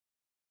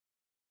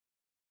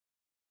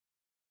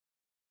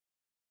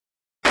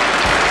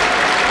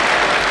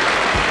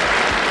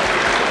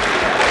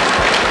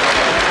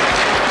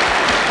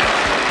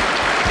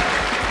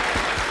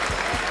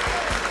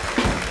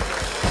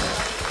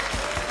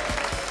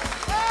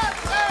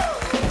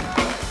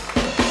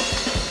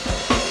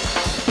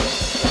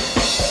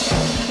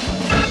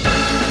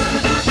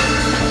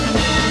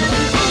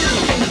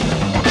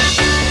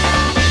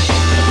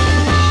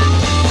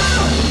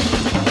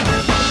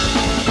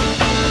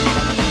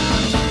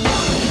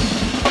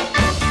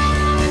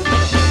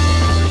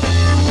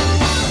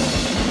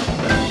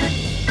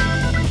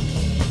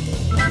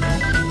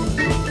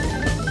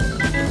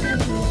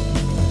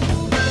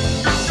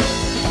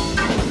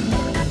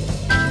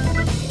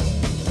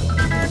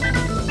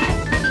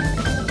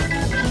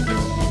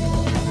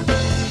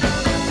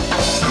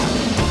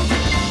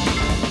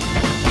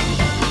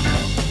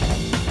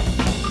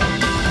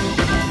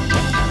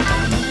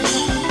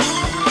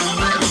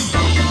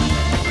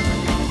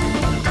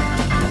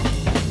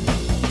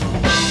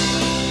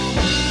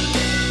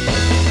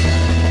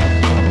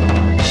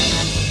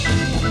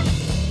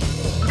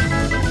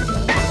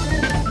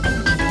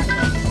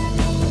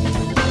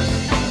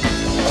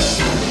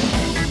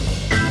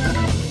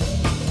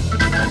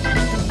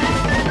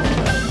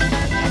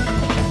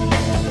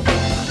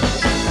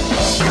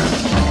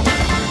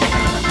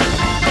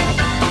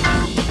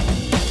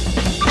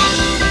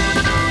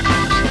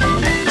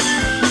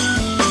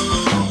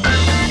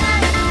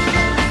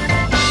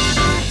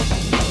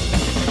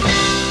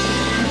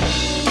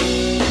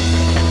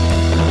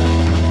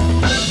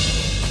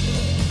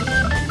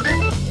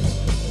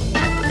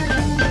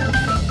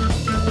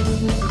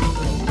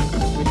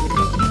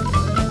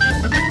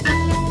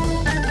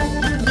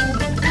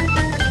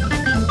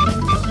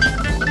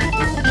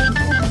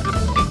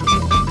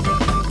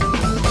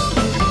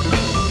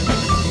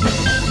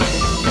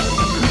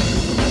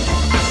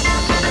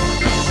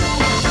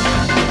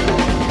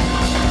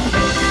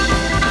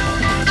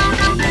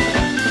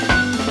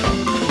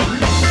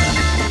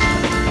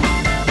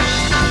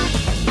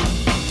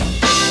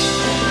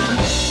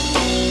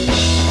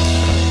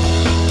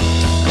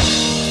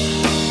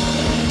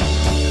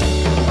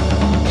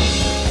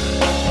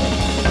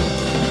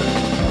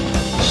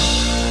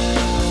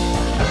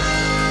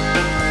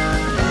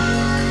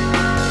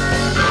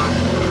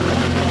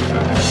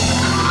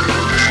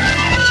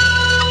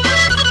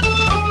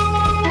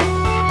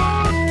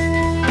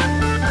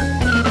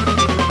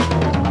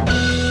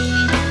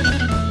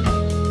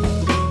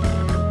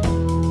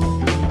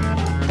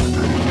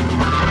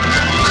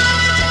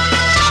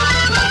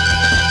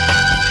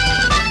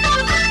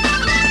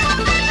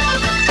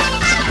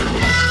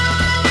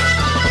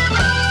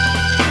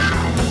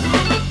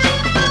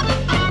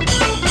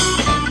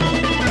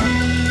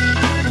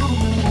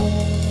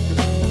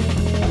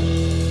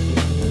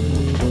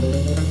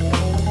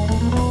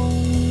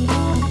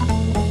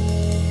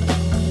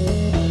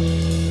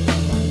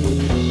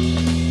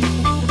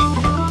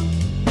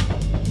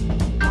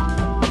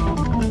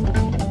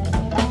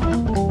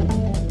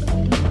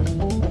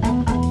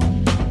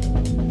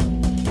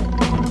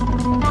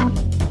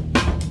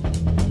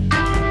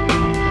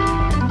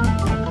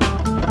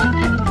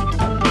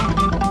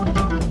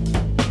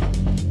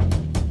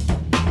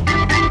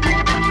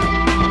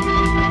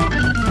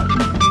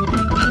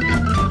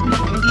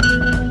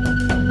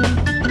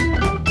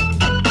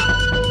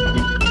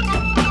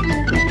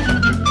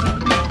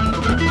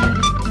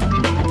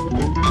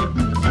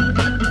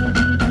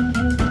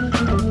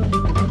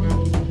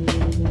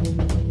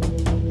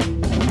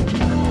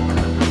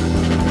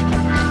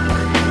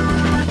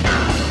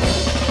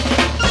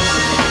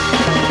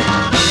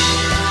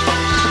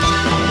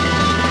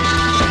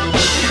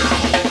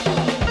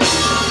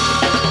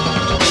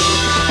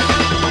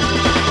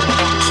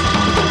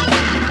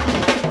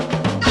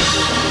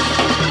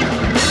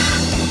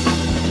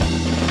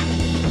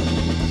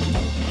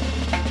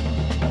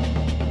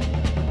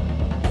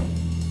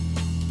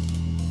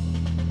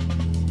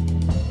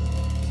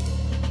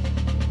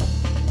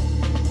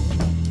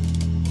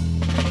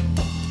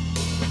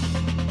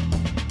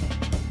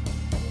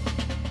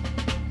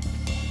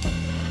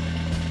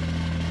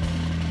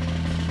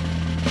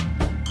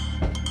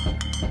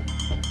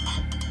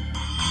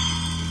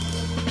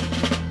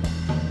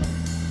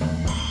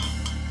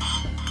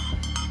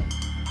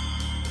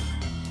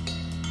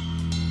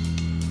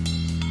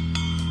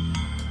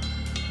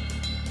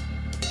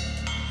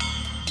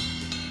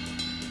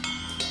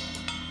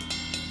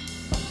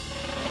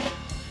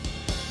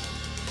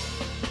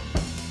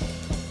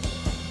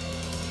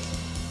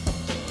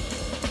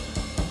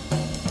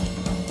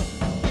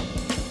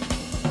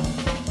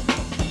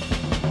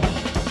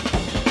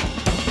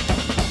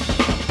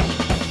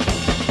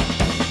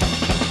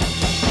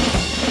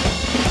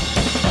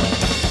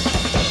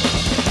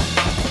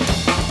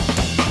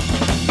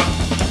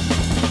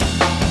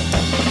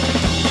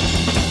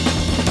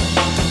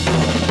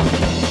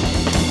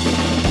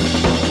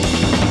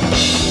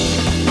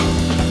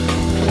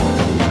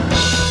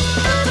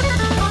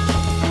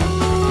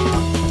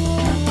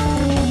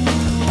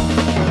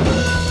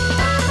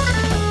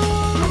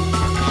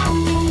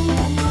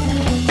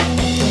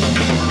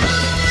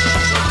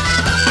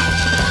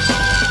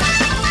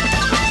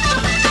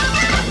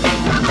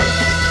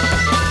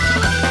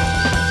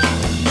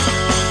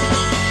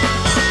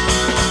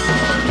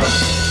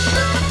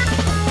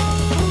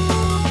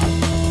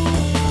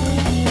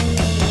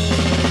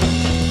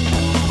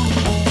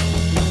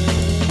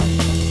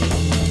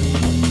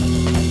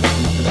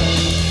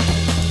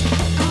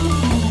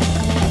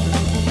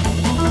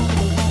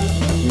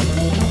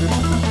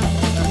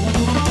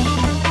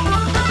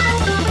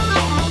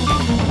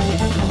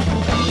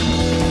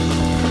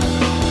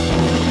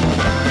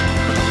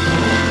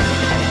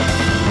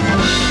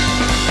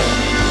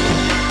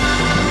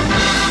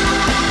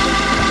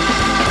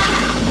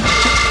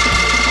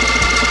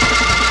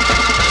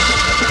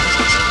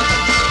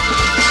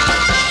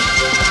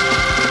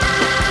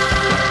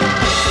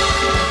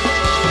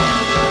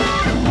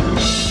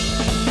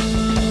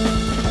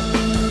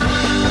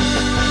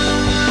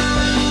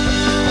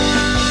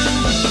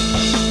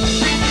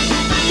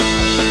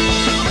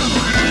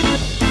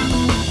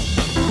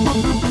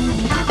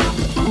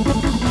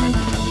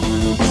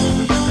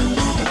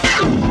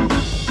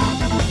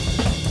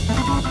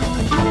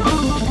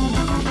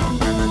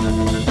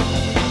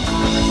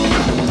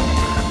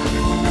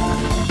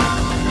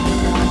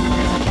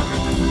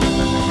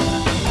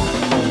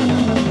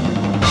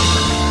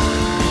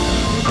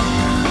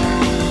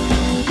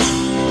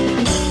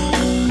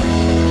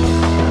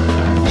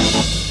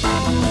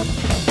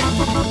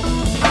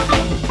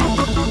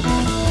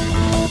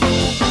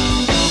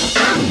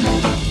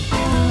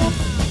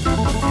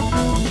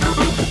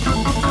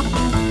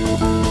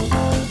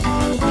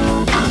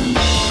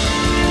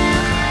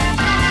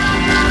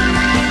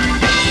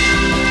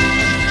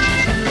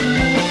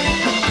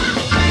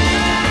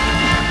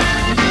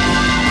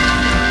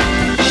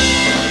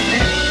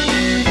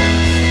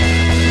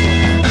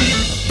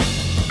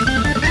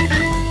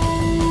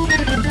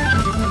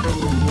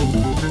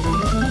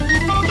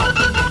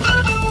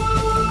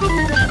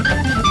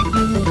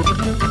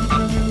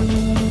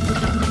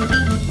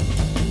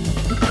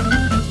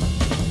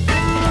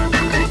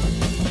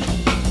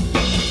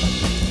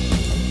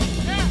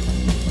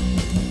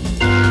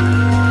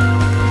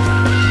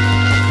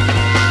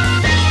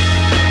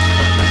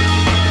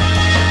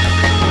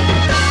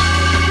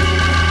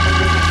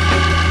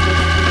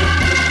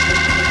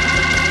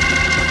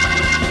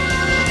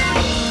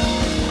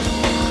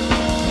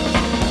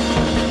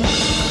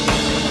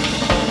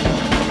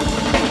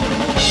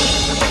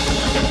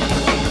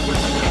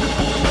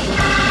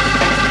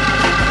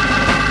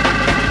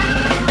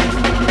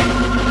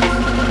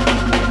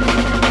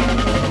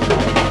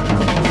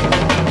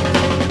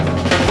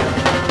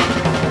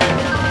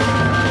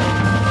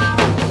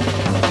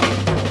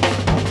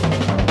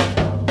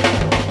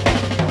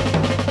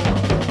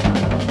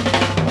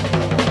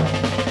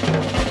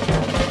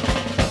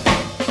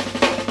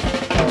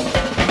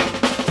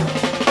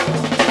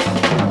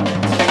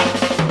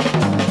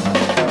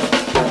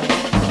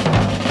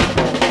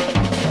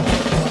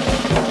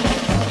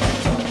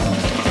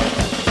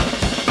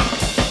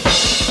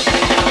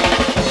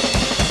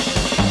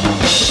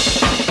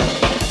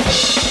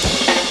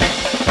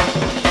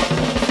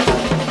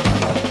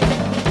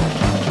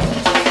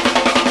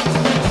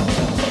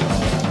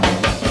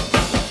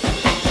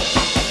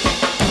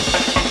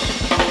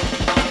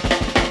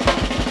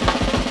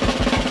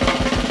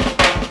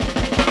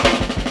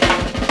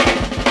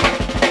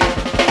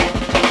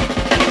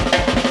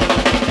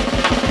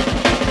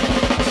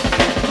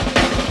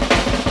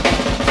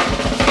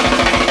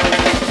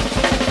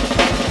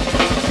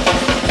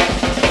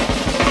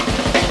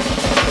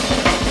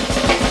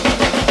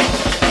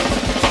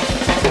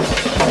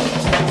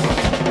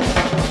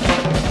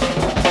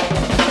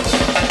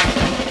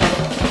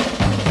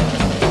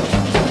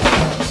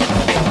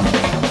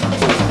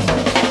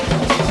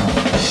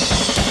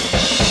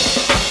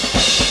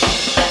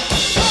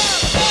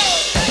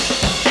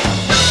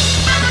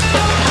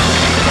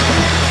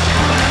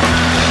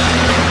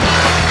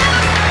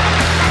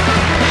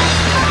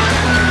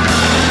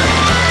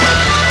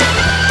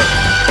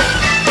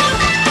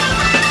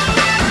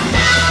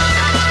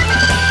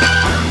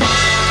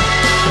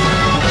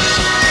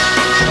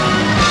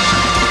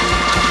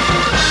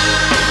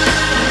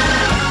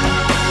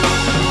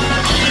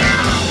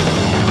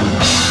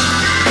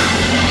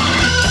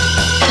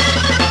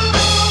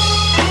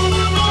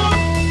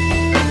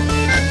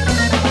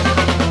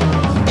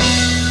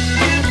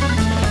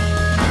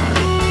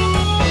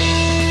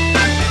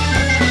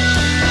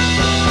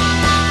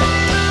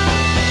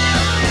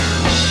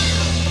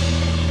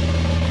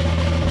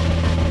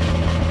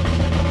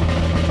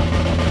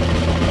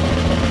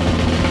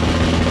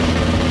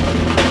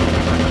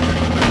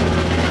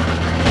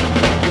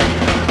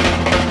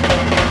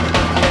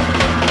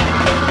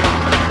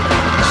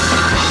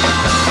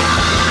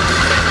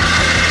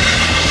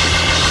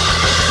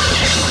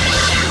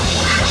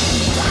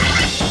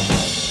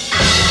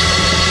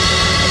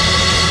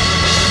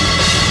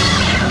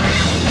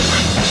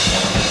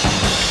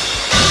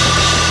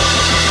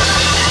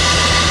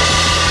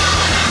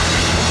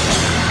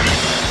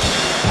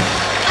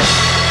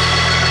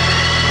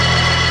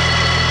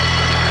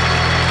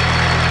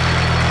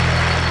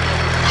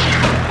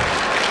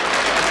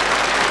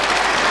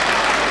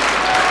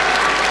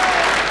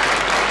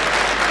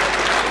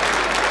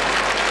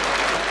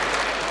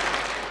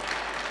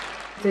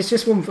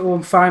 there's just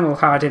one final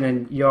Harding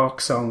and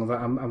York song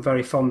that I'm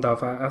very fond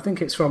of. I think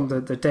it's from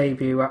the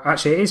debut.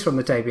 Actually, it is from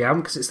the debut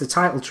album because it's the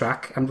title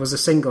track and was a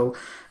single.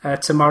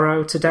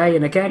 Tomorrow, Today,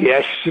 and again.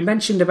 Yes. You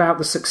mentioned about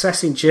the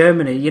success in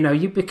Germany. You know,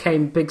 you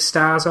became big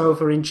stars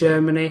over in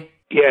Germany.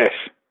 Yes.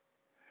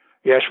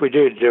 Yes, we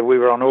did. We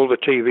were on all the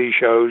TV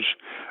shows.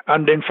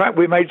 And in fact,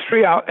 we made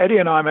Eddie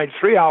and I made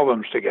 3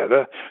 albums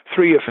together,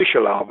 3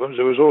 official albums.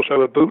 There was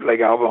also a bootleg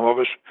album of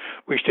us,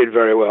 which did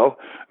very well,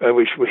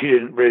 which we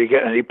didn't really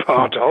get any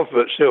part of,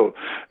 but still,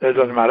 it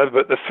doesn't matter.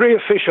 But the 3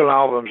 official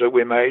albums that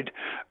we made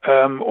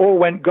all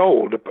went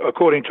gold,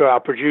 according to our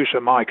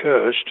producer, Mike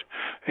Hurst.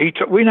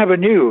 We never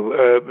knew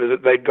that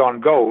they'd gone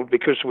gold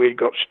because we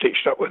got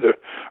stitched up with the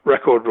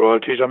record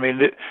royalties. I mean,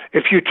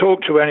 if you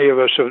talk to any of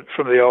us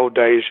from the old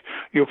days,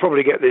 you'll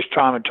probably get this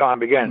time and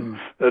time again,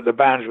 that the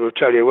bands will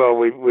tell you, well,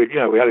 we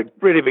had a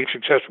really big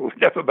success, but we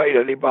never made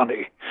any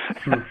money.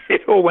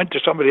 It all went to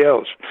somebody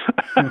else.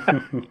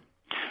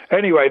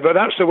 Anyway, but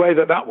that's the way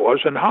that was,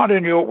 and Hard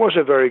in York was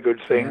a very good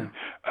thing.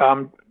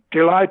 Yeah.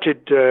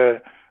 Delighted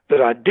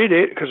that I did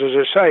it, because as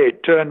I say,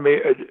 it turned me.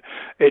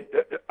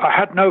 I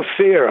had no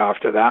fear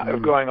after that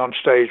of going on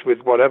stage with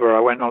whatever I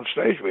went on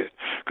stage with,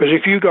 because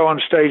if you go on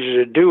stage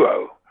as a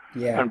duo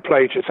and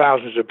play to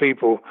thousands of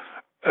people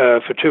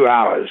for 2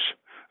 hours,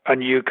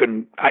 and you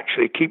can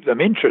actually keep them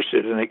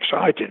interested and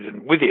excited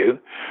and with you,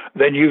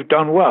 then you've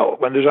done well.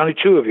 When there's only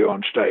 2 of you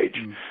on stage,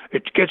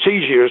 it gets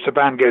easier as the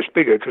band gets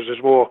bigger because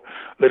there's more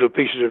little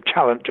pieces of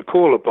talent to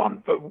call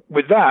upon. But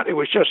with that, it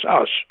was just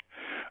us.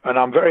 And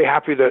I'm very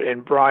happy that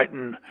in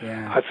Brighton,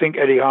 I think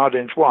Eddie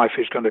Harding's wife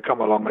is going to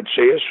come along and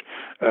see us.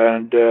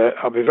 And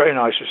it'll be very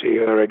nice to see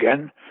her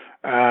again.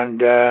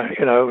 And,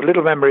 a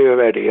little memory of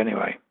Eddie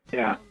anyway.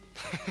 Yeah.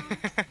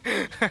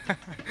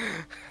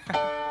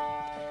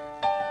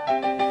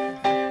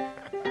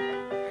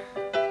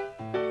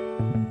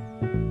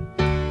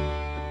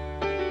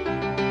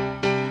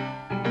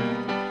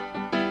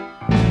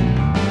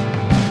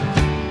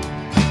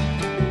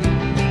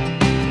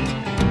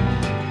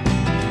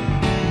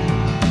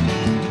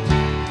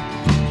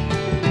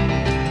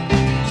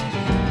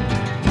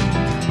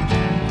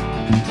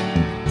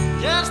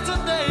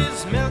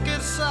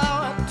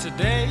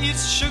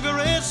 Sugar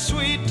is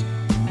sweet.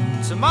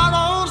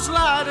 Tomorrow's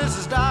light is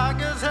as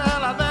dark as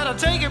hell. I better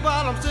take it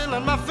while I'm still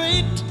on my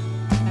feet.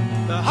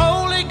 The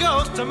Holy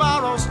Ghost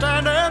tomorrow's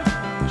standing.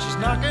 She's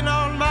knocking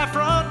on my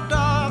front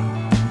door,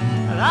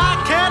 and I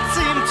can't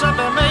seem to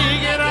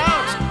make it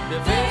out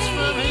if it's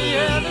for me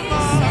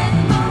anymore.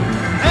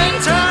 Hey,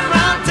 turn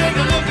around, take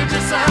a look at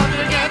yourself.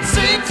 You can't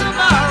see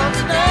tomorrow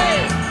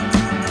today.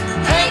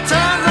 Hey,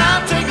 turn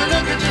around, take a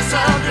look at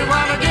yourself. You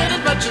wanna get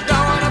it, but you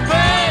don't wanna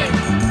pay.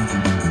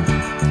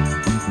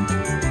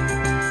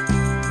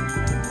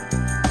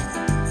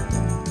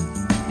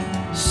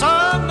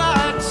 Some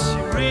nights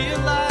you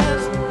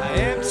realize how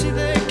empty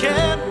they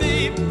can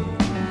be.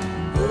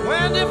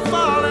 When you're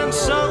falling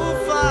so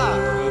far,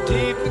 how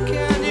deeper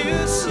can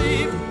you see?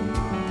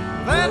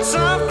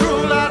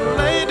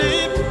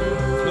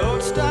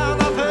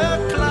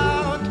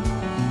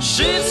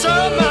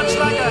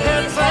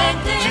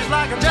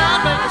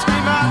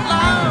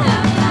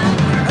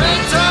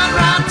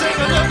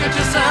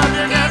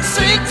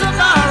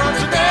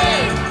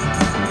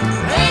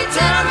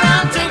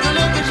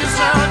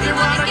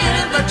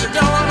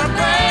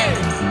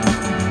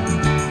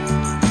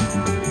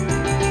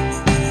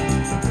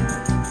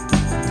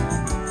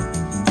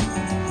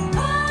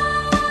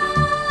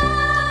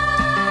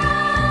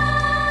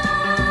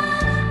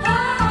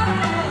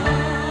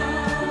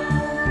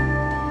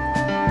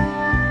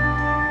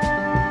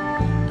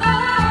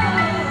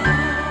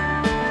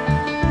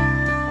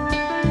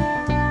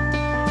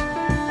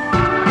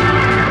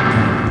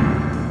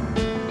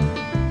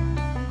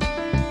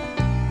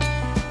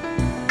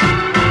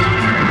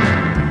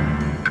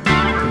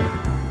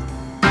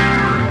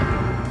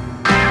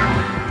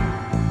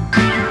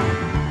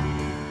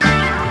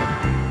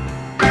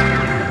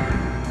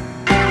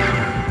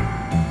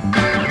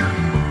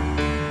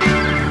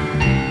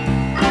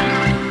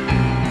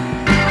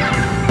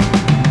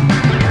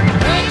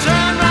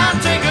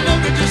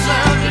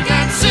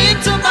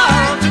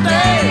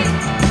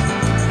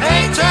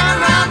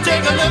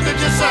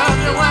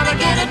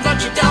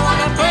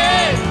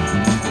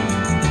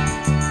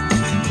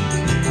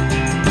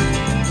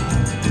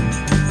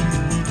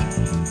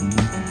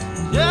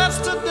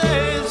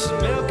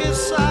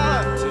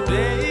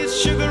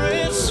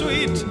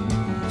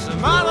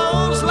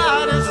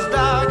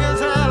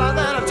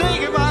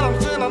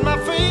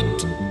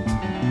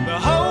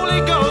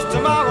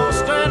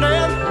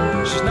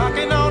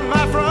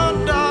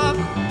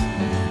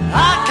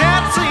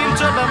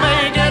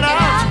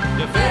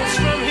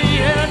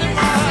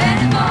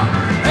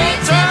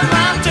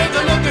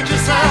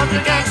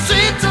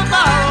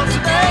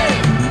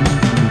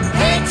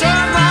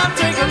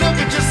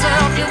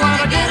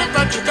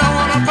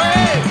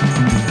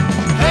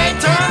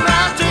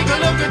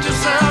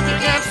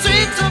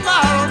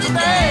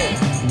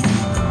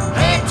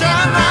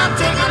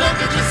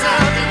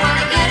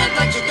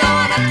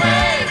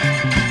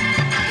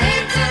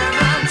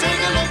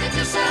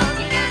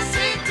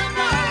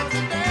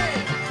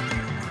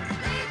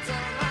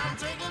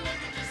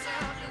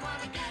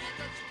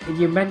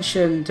 you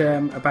mentioned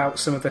about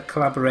some of the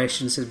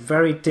collaborations. It's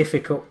very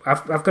difficult.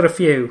 I've got a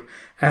few,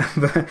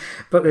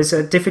 but there's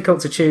difficult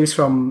to choose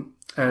from.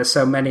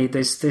 So many.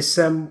 There's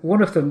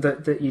one of them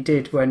that you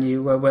did when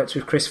you worked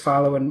with Chris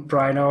Farlow and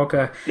Brian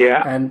Auger.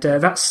 Yeah. And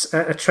that's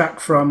a track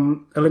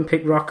from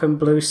Olympic Rock and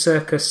Blues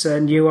Circus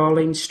New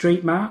Orleans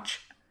Street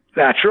March.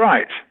 That's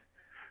right.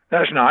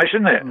 That's nice,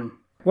 isn't it?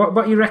 What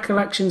are your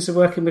recollections of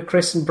working with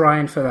Chris and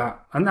Brian for that?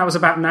 And that was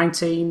about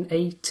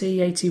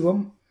 1980,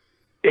 81?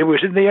 It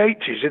was in the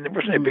 80s,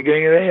 wasn't it?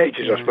 Beginning of the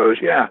 80s, I suppose,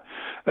 yeah.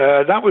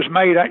 That was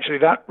made, actually,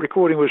 that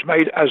recording was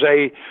made as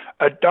a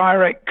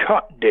direct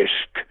cut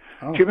disc.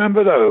 Oh. Do you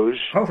remember those?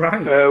 Oh,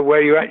 right.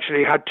 Where you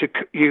actually had to...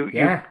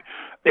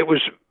 It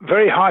was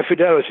very high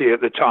fidelity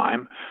at the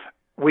time.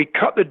 We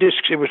cut the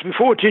discs. It was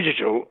before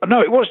digital.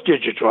 No, it was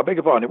digital. I beg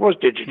your pardon. It was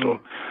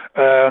digital.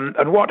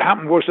 And what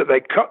happened was that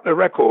they cut the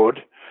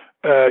record,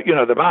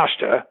 the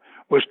master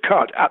was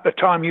cut at the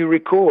time you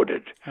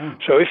recorded. Oh.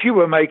 So if you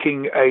were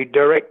making a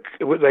direct...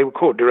 They were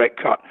called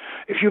direct cut.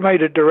 If you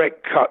made a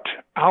direct cut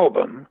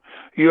album,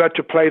 you had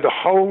to play the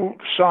whole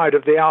side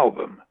of the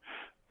album.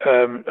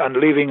 And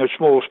leaving a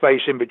small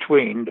space in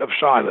between of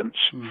silence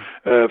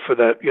for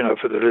the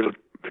little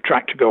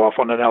track to go off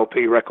on an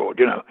LP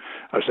record,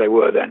 as they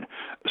were then.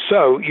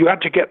 So you had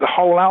to get the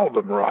whole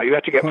album right. You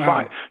had to get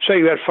 5. Say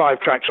you had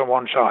 5 tracks on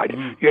one side.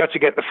 You had to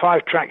get the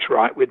 5 tracks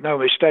right with no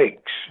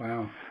mistakes.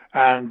 Wow.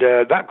 And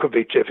that could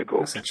be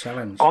difficult. That's a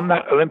challenge. On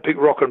that Olympic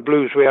Rock and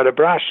Blues, we had a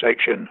brass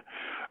section.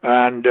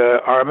 And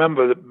I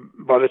remember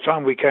that by the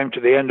time we came to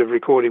the end of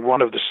recording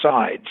one of the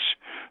sides,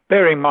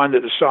 bearing in mind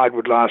that the side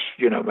would last,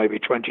 maybe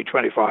 20,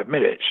 25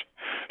 minutes.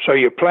 So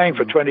you're playing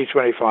for 20,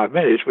 25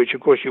 minutes, which, of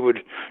course, you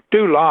would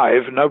do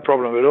live, no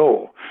problem at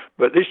all.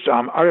 But this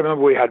time, I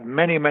remember we had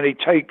many, many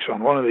takes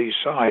on one of these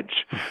sides.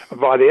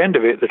 And by the end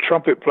of it, the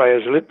trumpet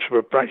player's lips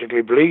were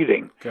practically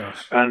bleeding.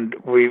 Gosh. And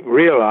we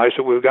realized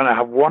that we were going to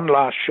have one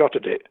last shot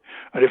at it.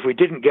 And if we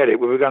didn't get it,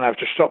 we were going to have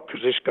to stop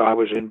because this guy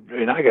was in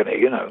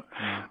agony,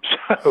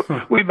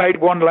 So we made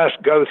one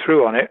last go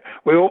through on it.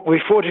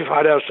 We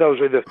fortified ourselves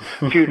with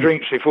a few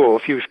drinks before, a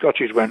few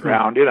scotches went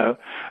round,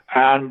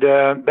 and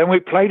then we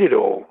played it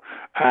all.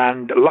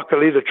 And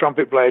luckily, the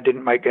trumpet player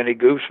didn't make any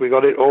goofs. We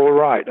got it all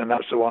right, and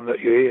that's the one that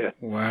you hear.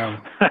 Wow.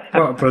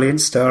 What a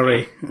brilliant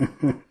story.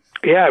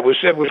 Yeah, it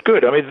was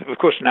good. I mean, of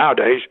course,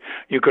 nowadays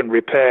you can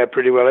repair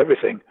pretty well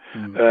everything.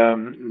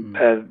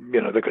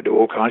 They could do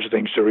all kinds of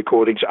things to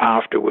recordings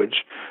afterwards.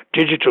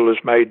 Digital has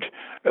made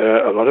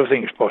a lot of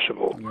things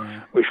possible,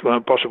 which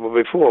weren't possible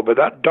before. But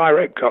that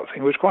direct cut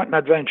thing was quite an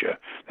adventure.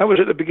 That was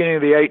at the beginning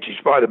of the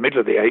 80s. By the middle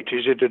of the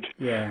 80s, it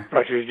had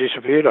practically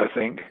disappeared, I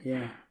think.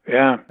 Yeah.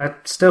 Yeah. I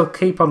still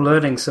keep on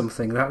learning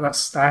something.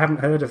 That's I haven't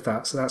heard of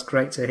that, so that's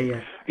great to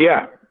hear.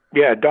 Yeah,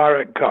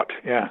 direct cut.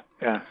 Yeah.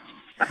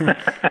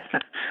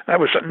 That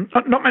was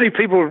not many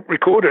people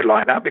recorded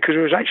like that because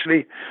it was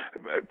actually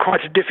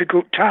quite a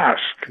difficult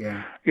task.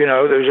 Yeah.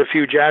 There was a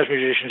few jazz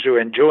musicians who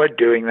enjoyed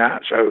doing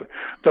that. So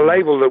the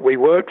label that we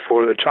worked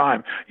for at the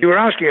time, you were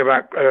asking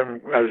about,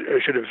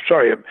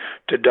 sorry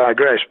to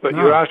digress, but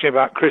you were asking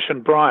about Chris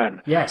and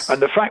Brian. Yes.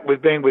 And the fact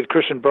with being with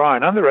Chris and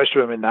Brian and the rest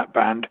of them in that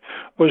band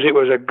was it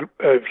was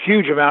a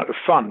huge amount of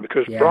fun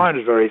because Brian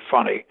is very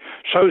funny.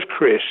 So's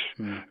Chris.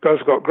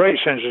 Both got great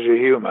senses of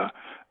humour.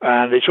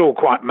 And it's all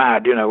quite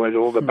mad, with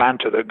all the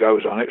banter that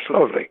goes on. It's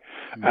lovely.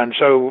 And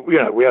so, we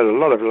had a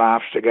lot of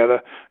laughs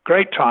together.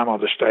 Great time on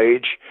the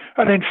stage.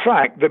 And in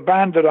fact, the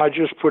band that I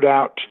just put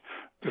out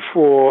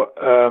before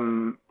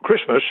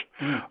Christmas,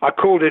 I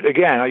called it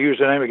again, I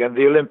used the name again,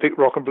 the Olympic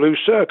Rock and Blues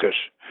Circus.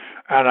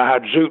 And I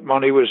had Zoot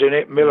Money was in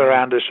it, Miller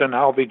Anderson,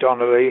 Albie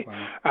Donnelly,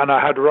 and I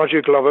had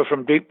Roger Glover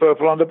from Deep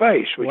Purple on the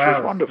bass, which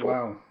was wonderful.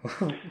 Wow.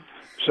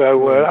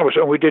 So that was,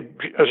 and we did,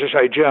 as I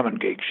say, German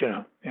gigs,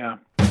 yeah.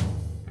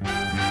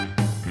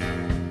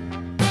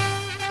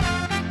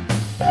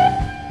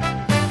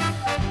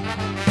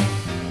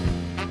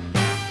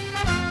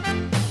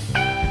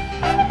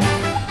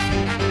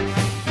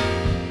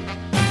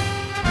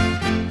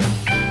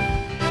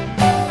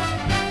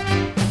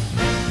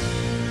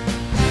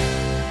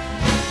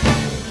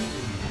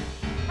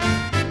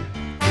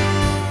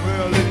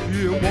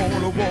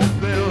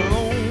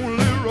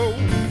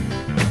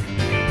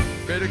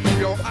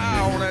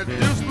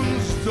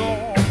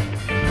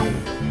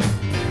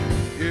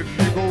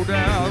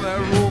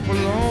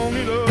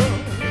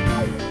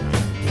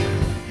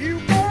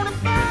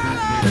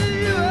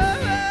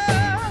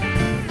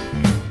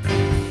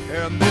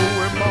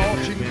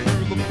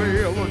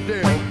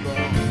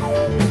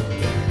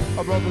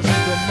 Brother,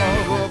 sister,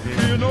 mother,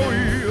 fear no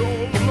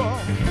ill.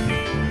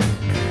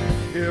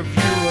 If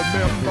you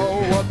remember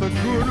what the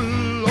good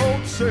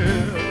Lord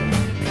said,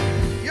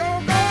 you're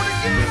gonna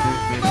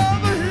get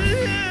over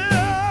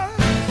here.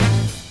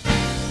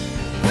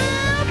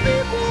 Where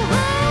people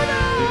hold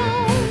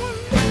on,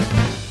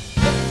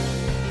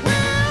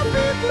 where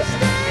people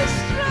stay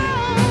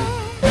strong,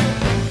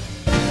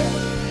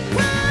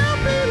 where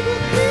people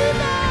keep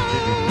on.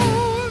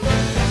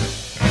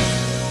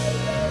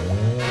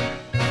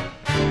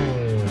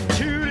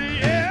 To the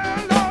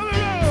end of the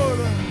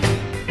road.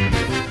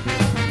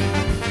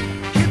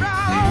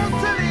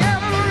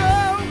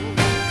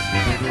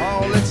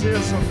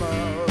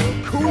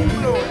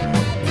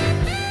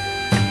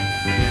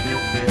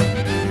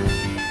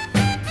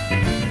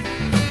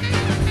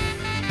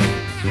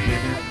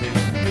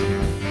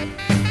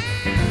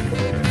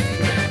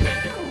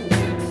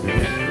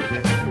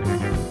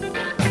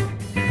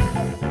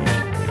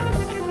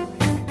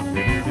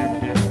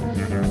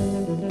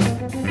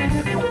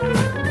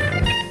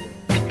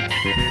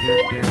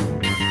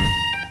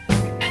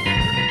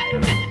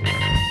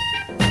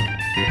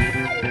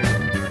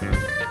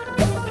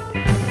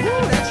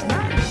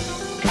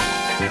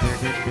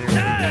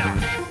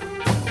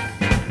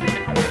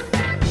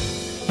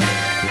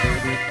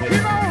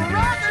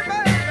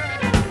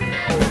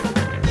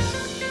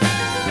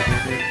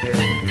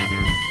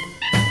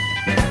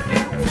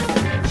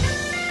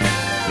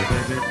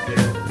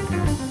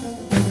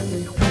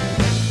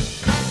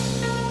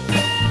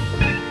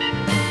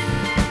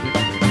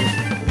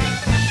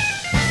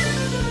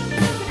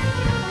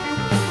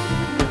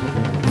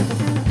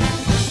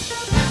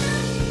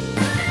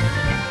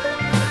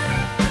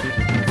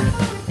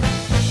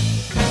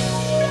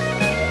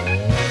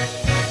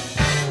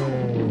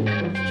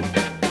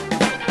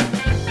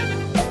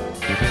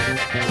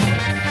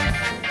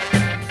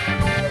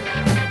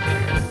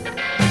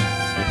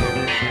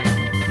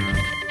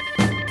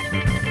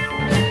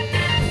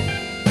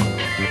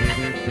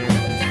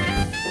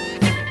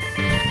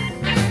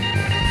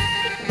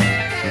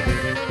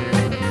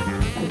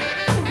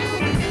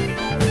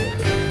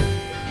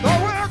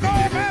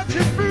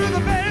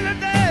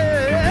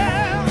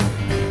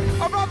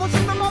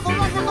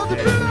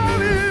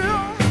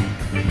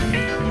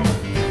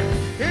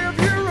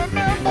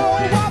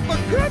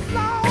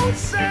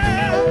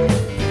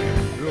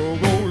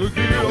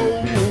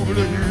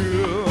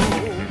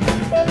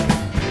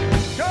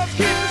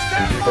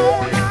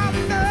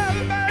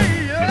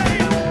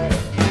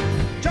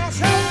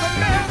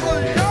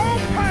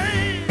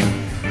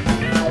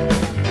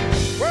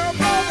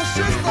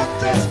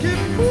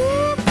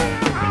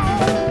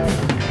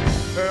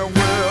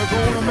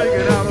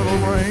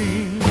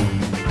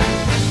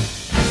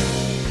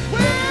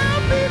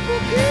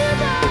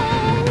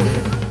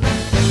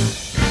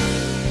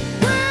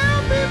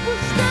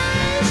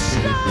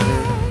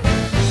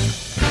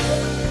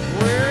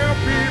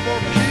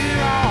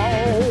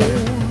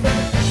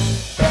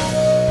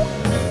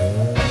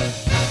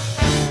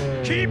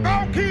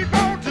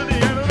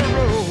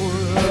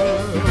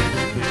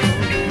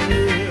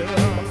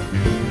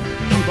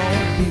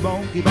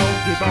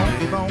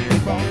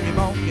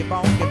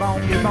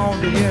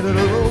 end of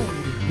the road,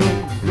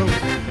 road.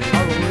 Keep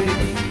on rolling up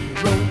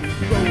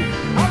to the end of the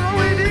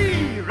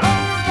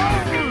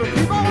road.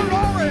 Keep on rolling. Keep on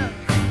rolling.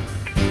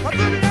 Keep on rolling. To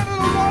the end of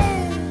the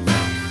road.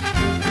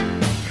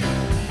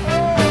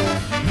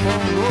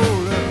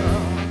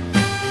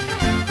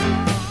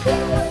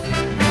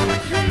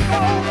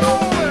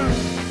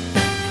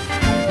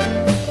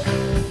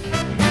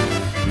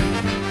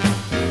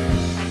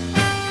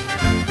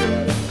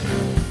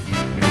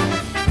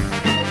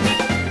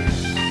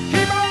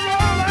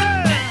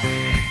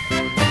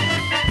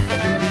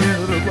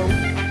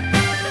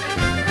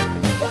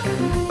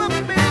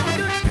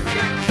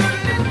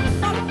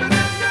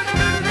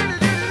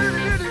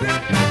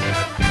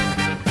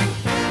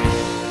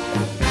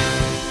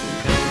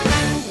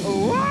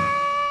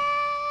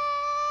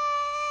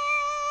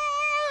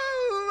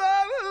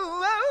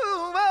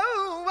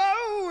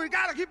 We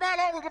gotta keep right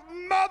on to the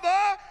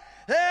mother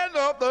end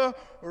of the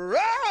road.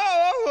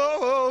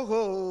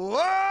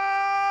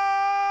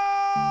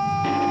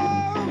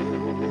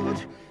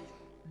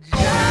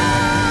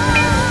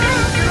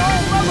 Just get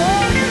on,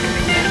 mother.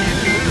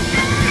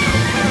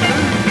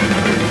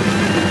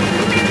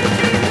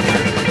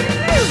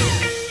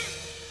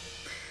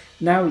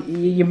 Now,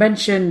 you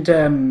mentioned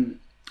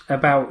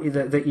about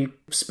that you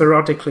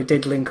sporadically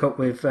did link up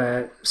with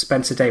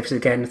Spencer Davis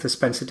again, the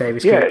Spencer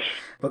Davis Group. Yes.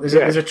 But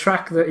there's a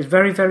track that is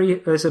very, very,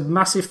 there's a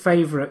massive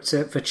favourite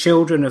for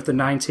children of the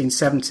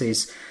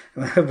 1970s.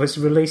 Was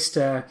released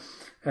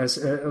as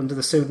under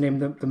the pseudonym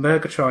the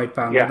Murgatroyd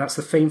Band, Yeah. and that's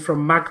the theme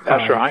from Magpie.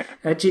 That's right.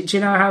 Do you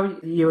know how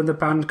you and the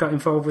band got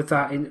involved with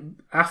that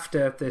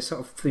after the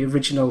sort of the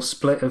original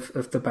split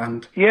of the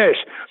band? Yes.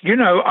 You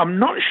know, I'm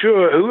not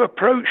sure who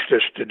approached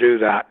us to do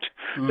that.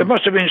 There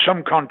must have been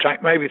some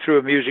contact, maybe through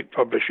a music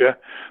publisher,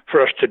 for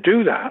us to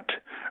do that.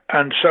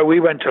 And so we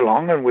went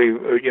along and we,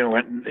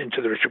 went into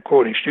the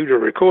recording studio,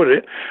 recorded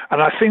it. And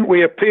I think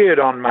we appeared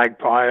on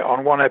Magpie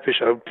on one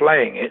episode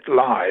playing it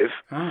live.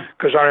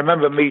 Because I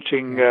remember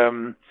meeting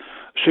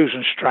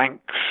Susan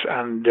Stranks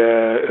and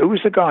who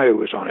was the guy who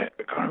was on it?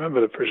 I can't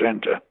remember the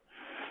presenter.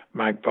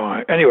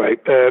 Magpie. Anyway,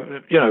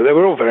 they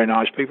were all very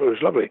nice people. It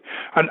was lovely.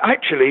 And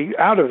actually,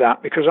 out of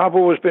that, because I've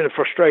always been a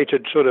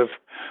frustrated sort of,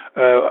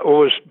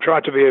 always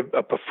tried to be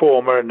a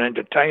performer and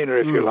entertainer,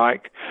 if you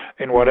like,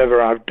 in whatever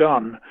I've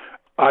done.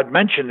 I'd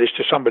mentioned this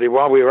to somebody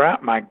while we were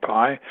at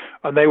Magpie,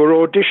 and they were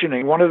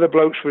auditioning. One of the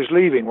blokes was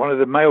leaving. One of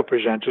the male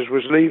presenters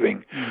was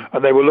leaving,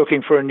 and they were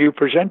looking for a new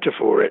presenter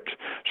for it.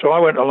 So I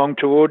went along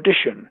to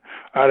audition.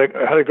 I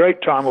had a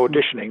great time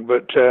auditioning,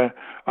 but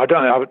I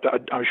don't know.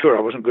 I'm sure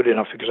I wasn't good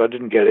enough because I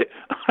didn't get it.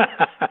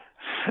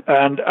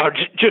 And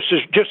just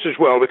as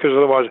well, because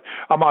otherwise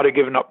I might have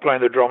given up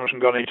playing the drums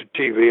and gone into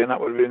TV, and that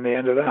would have been the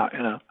end of that,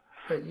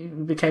 But you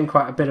became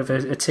quite a bit of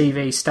a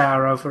TV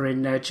star over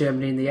in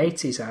Germany in the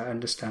 80s, I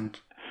understand.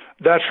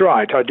 That's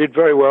right. I did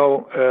very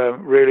well,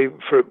 really.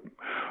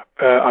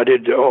 I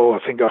did, I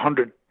think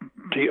 100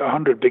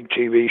 big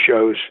TV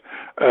shows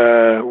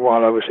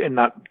while I was in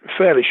that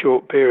fairly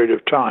short period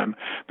of time,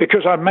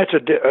 because I met a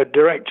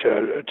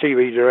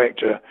TV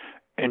director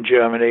in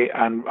Germany,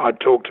 and I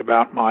talked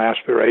about my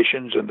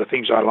aspirations and the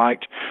things I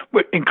liked,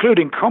 but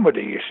including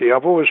comedy. You see,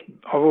 I've always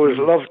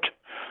loved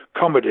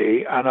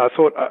comedy, and I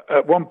thought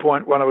at one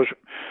point when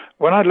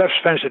I left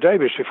Spencer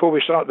Davis, before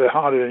we started the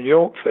Harder Than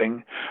York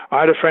thing,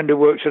 I had a friend who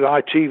worked at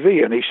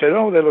ITV, and he said,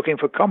 they're looking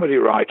for comedy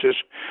writers.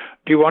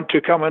 Do you want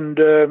to come and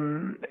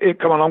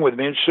come along with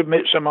me and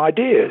submit some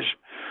ideas?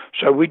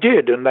 So we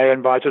did, and they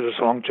invited us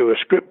along to a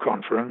script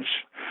conference,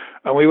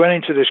 and we went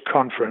into this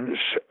conference,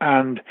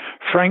 and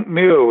Frank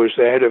Muir was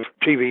the head of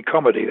TV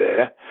comedy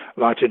there,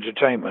 Light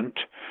Entertainment,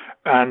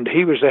 and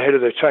he was the head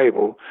of the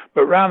table.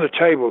 But round the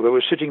table, there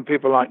were sitting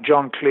people like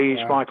John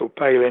Cleese, Michael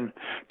Palin,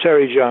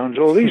 Terry Jones,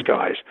 all these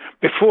guys,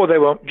 before they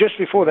were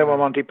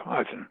Monty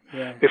Python,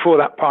 before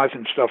that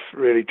Python stuff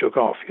really took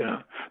off,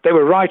 They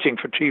were writing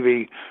for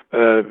TV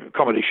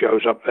comedy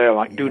shows up there,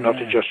 like Do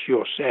Not Adjust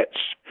Your Sets,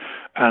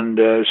 and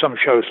some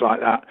shows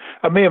like that.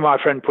 And me and my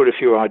friend put a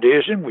few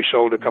ideas in. We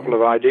sold a couple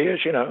of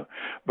ideas,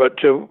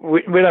 but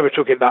we never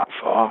took it that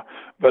far.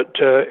 But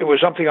it was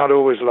something I'd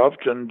always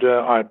loved, and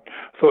I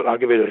thought I'd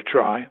give it a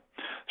try.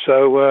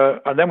 So,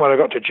 and then when I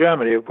got to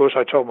Germany, of course,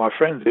 I told my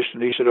friend this,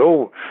 and he said,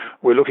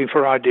 we're looking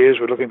for ideas,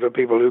 we're looking for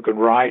people who can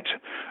write.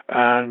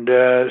 And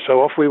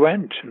so off we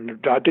went,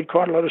 and I did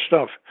quite a lot of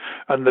stuff.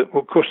 And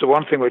of course, the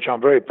one thing which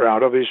I'm very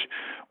proud of is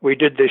we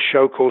did this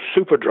show called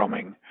Super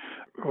Drumming,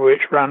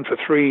 which ran for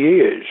 3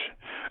 years.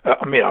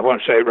 I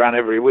won't say it ran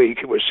every week.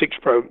 It was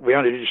we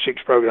only did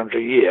 6 programs a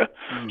year,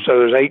 so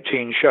there was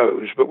 18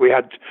 shows. But we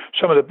had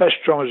some of the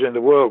best drummers in the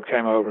world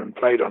came over and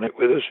played on it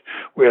with us.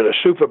 We had a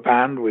super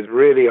band with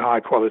really high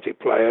quality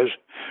players,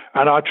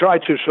 and I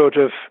tried to sort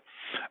of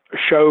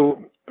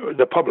show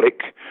the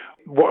public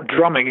what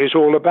drumming is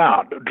all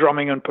about,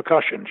 drumming and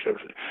percussion,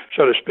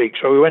 so to speak.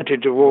 So we went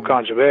into all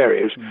kinds of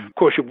areas. Of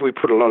course, we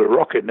put a lot of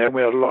rock in there.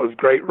 We had a lot of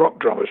great rock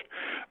drummers.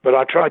 But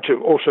I tried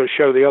to also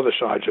show the other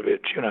sides of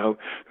it,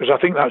 because I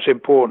think that's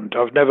important.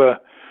 I've never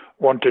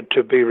wanted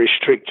to be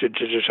restricted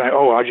to just say,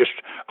 oh, I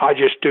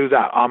just do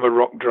that. I'm a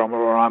rock drummer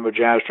or I'm a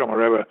jazz drummer,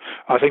 whatever.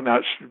 I think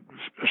that's,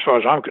 as far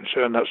as I'm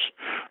concerned, that's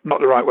not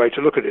the right way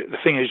to look at it. The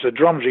thing is, the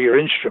drums are your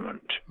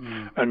instrument,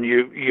 and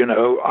you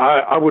know,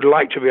 I would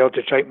like to be able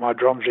to take my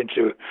drums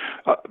into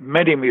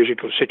many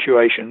musical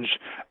situations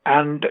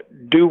and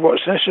do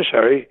what's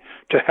necessary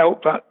to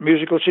help that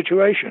musical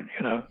situation,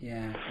 you know.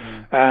 Yeah.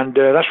 And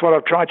that's what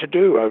I've tried to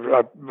do.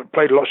 I've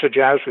played lots of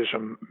jazz with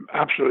some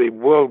absolutely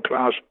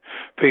world-class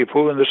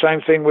people, and the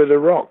same thing with the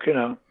rock, you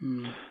know.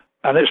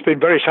 And it's been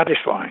very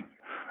satisfying.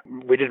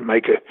 We didn't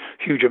make a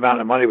huge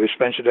amount of money with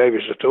Spencer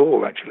Davis at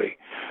all, actually.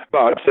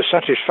 But the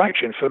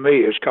satisfaction for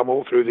me has come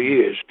all through the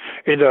years,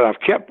 in that I've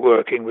kept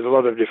working with a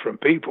lot of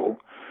different people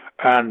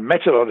and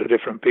met a lot of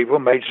different people,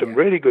 made some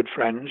really good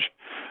friends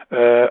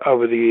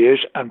over the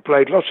years, and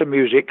played lots of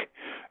music,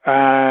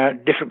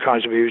 different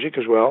kinds of music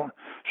as well.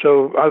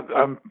 So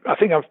I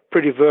think I'm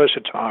pretty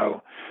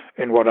versatile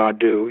in what I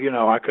do. You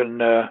know, I can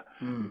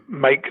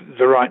make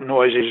the right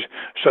noises,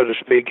 so to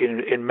speak,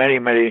 in many,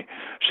 many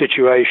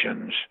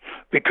situations.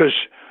 Because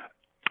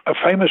a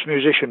famous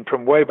musician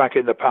from way back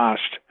in the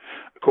past,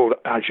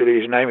 actually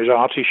his name is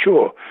Artie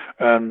Shaw,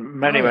 and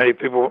many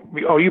people,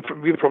 you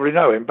probably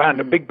know him,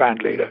 a big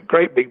band leader,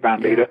 great big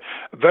band leader,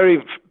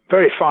 very,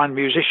 very fine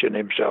musician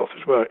himself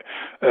as well,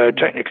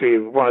 technically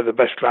one of the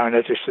best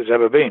clarinetists there's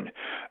ever been.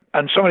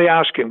 And somebody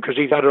asked him, because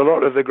he's had a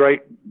lot of the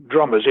great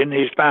drummers in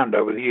his band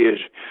over the years.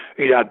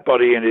 He'd had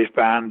Buddy in his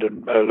band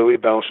and Louis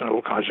Bellson,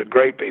 all kinds of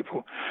great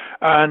people.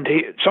 And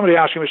somebody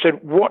asked him and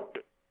said, what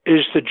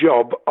is the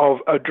job of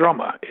a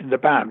drummer in the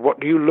band? What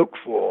do you look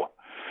for?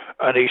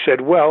 And he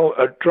said, well,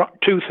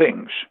 two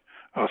things.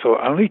 I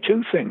thought, only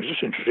two things?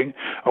 That's interesting.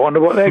 I wonder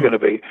what they're going to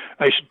be.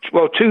 And he said,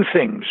 well, two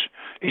things.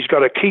 He's got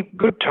to keep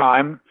good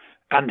time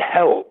and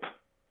help.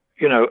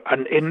 You know,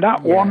 and in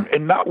that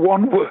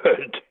one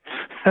word,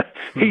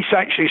 he's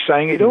actually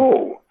saying it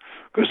all.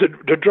 Because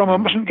the drummer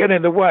mustn't get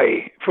in the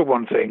way, for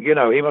one thing. You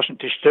know, he mustn't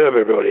disturb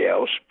everybody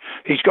else.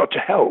 He's got to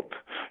help.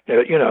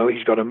 You know,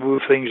 he's got to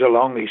move things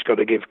along. He's got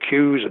to give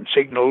cues and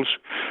signals.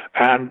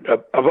 And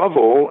above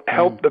all,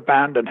 help the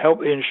band and help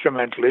the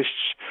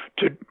instrumentalists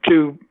to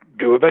do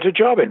a better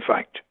job, in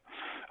fact.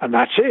 And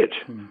that's it.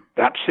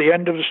 That's the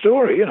end of the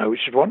story, you know,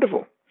 which is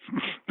wonderful.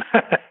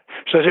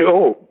 Says it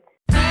all.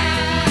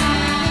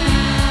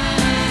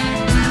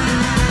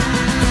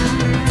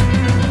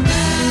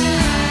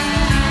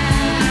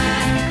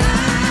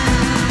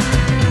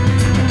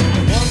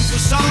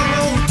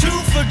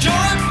 Joy,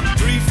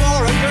 3 for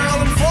a girl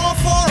and 4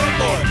 for a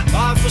boy,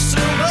 5 for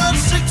silver,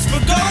 6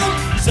 for gold,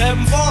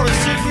 7 for a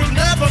secret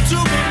never to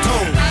be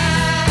told.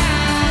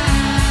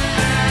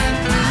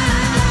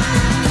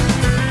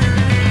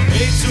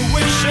 8's a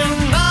wish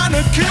and 9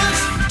 a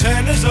kiss,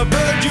 10 is a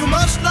bird you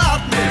must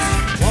not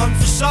miss. 1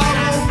 for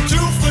sorrow, 2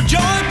 for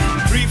joy,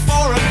 3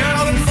 for a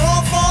girl and 4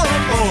 for a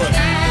boy.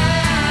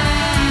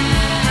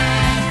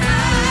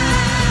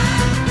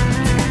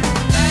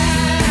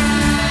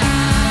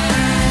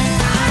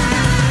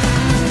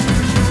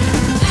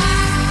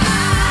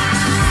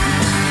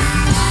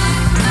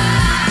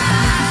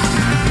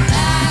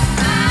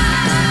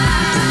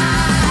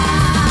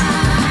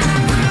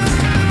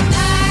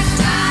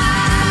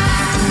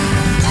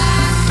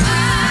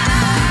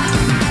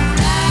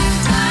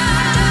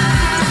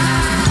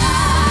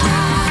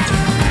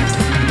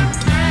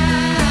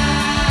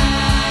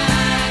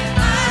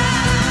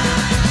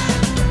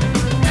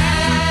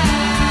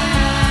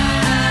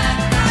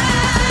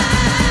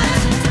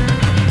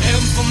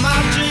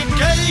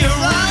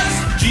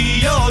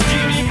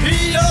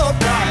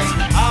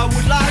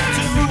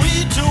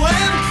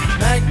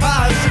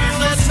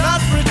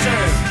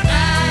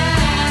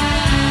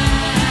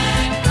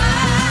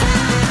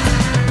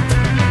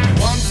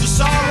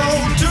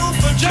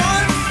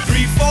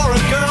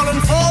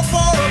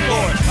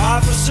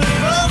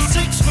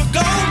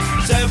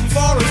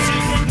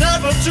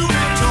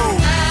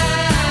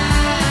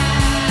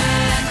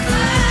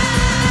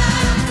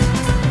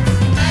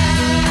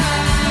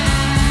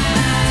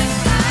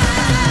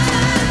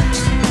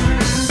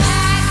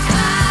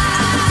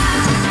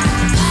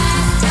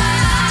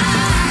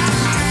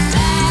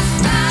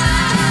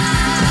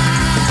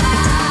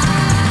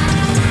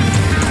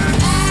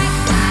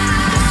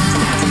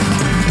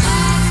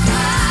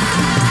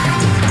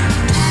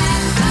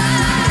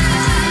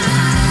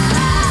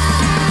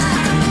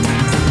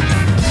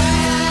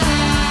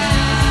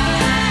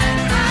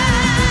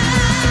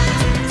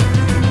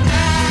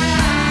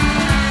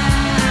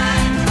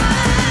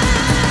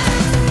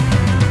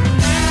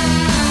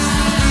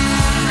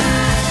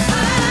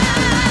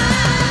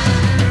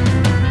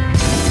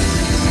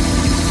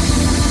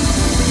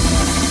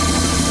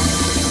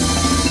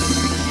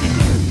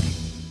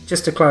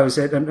 just to close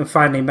it and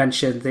finally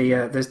mention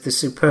the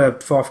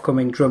superb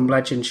forthcoming Drum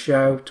Legends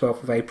show,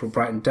 12th of April,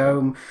 Brighton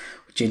Dome,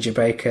 with Ginger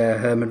Baker,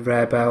 Herman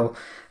Rarebell,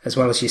 as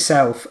well as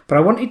yourself. But I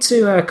wanted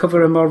to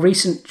cover a more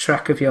recent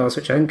track of yours,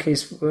 which I think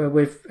is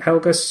with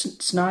Helga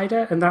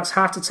Snyder, and that's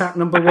Heart Attack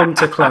number 1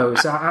 to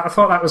close. I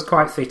thought that was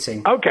quite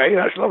fitting. Okay,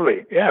 that's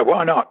lovely. Yeah,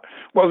 why not?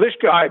 Well, this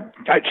guy,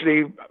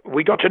 actually,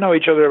 we got to know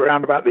each other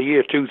around about the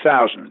year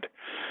 2000.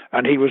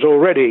 And he was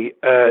already,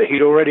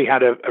 he'd already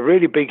had a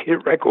really big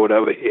hit record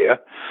over here,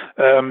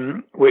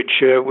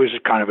 which was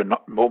kind of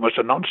almost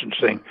a nonsense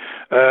thing.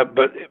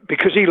 But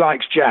because he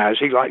likes jazz,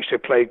 he likes to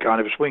play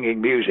kind of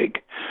swinging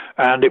music.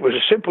 And it was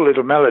a simple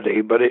little melody,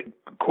 but it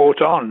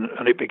caught on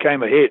and it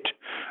became a hit.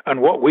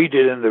 And what we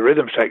did in the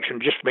rhythm section,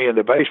 just me and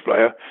the bass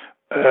player,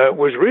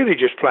 was really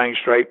just playing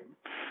straight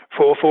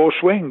 4/4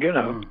 swing, you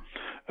know.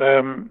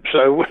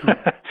 So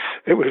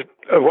it was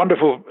a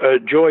wonderful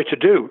joy to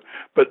do.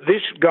 But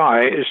this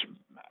guy is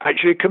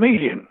actually a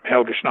comedian,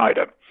 Helge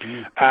Schneider.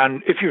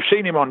 And if you've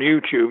seen him on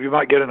YouTube, you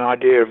might get an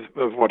idea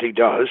of what he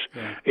does,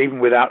 even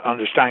without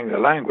understanding the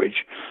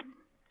language.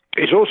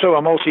 He's also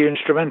a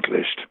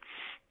multi-instrumentalist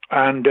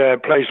and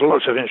plays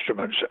lots of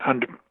instruments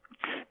and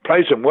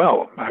plays them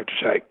well, I have to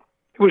say.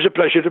 It was a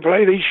pleasure to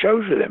play these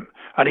shows with him.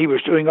 And he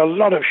was doing a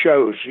lot of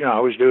shows. You know,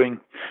 I was doing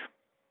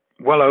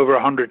well over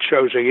 100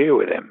 shows a year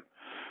with him.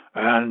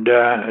 And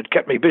it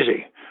kept me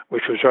busy,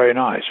 which was very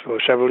nice for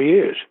several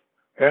years.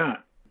 Yeah.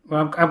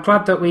 Well, I'm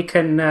glad that we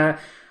can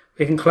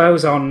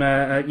close on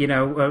a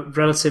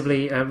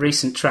relatively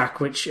recent track,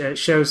 which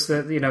shows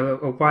that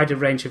a wider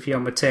range of your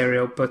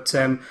material. But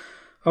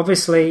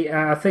obviously,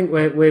 I think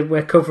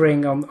we're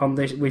covering on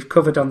this. We've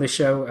covered on this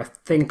show, I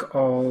think,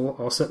 all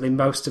or certainly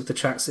most of the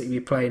tracks that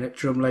you'll be playing at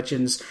Drum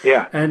Legends.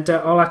 Yeah. And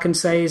all I can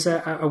say is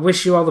I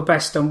wish you all the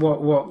best on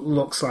what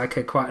looks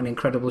like quite an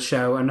incredible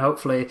show, and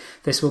hopefully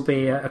this will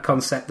be a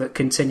concept that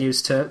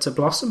continues to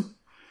blossom.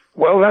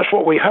 Well, that's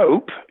what we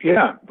hope.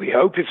 Yeah, we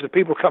hope if the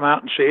people come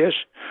out and see us,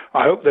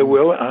 I hope they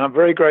will. And I'm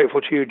very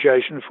grateful to you,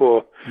 Jason,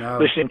 for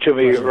listening to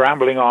me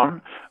rambling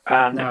on.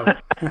 And,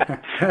 and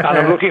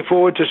I'm looking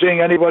forward to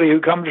seeing anybody who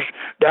comes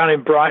down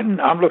in Brighton.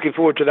 I'm looking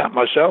forward to that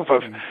myself.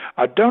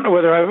 I don't know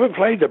whether I've ever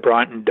played the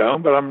Brighton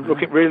Dome, but I'm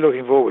really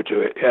looking forward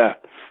to it. Yeah.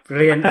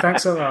 Brilliant.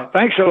 Thanks a lot.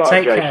 Thanks a lot,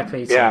 Take Jason. care,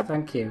 Peter. Yeah.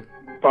 Thank you.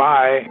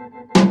 Bye.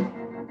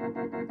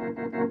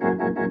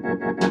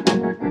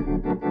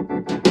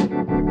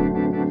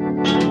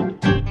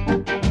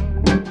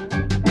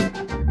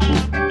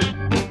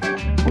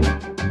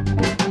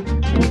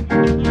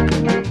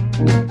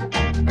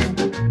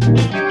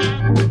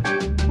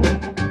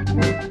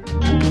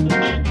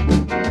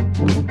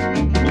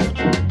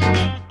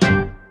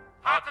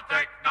 Heart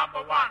attack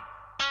number 1.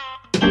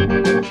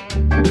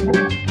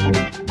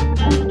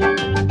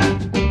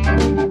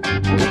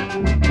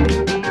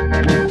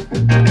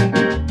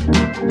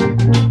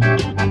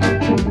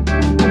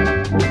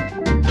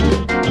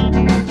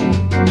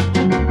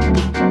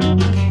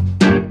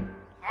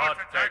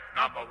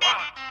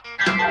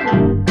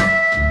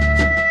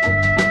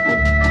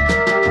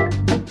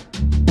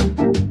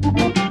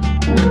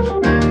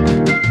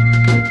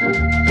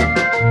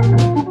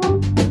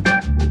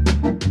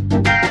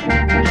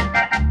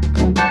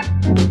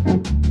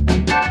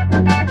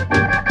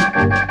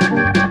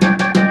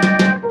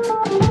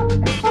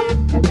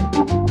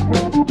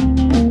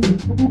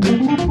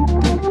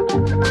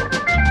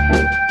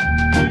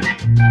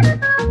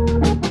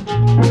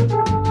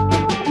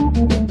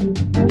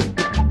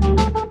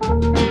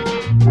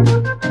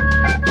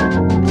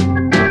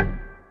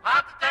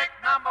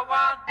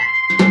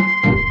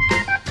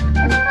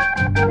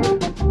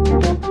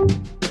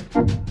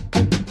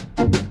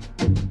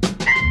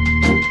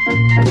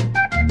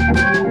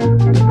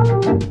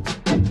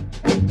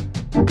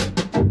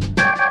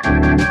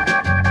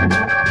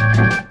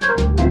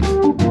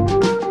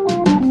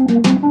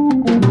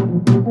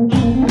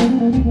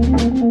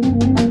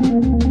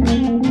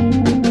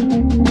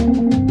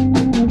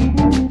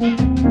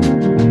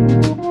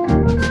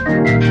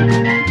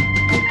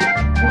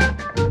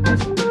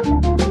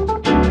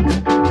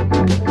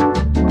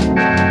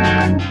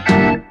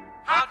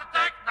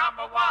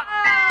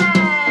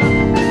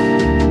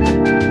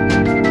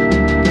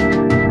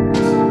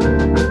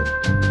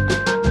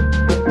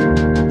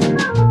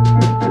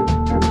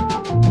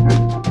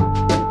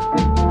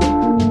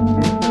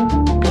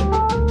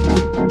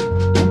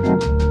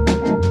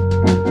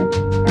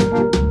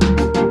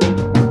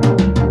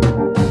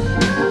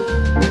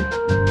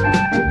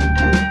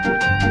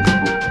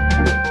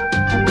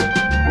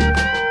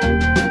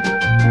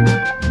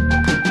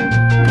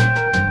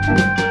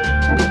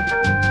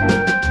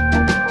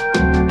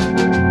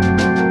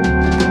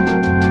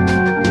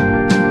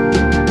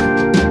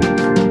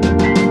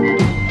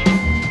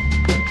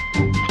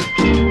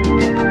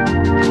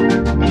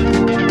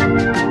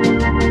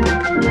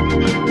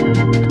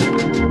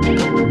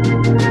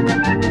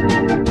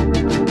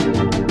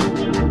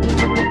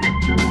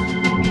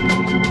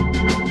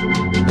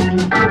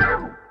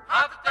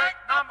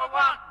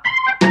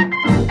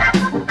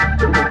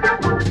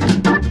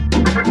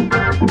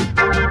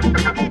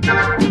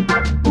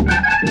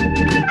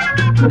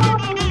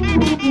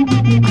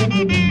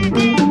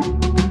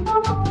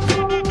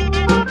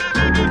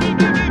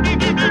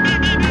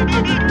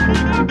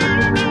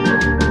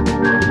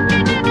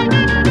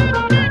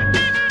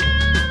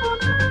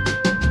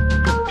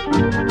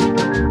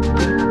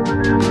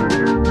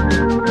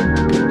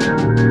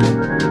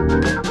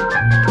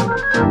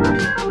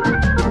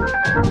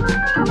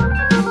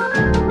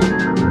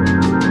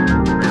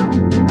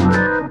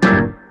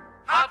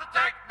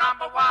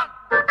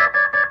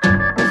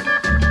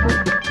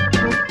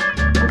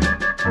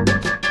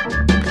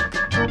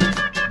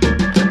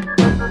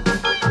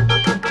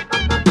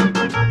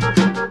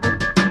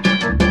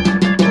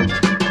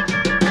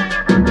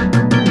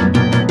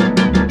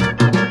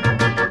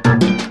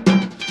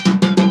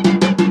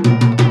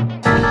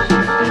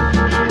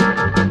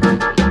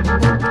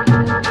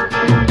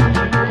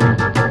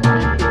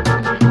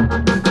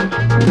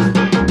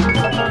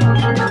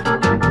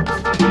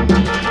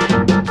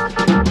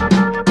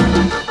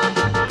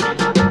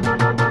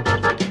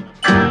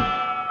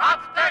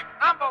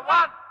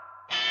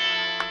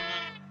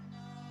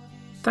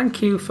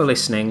 Thank you for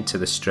listening to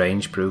the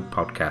Strange Brew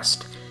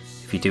podcast.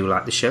 If you do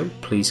like the show,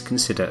 please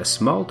consider a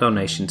small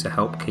donation to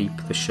help keep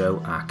the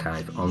show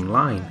archive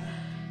online.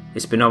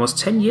 It's been almost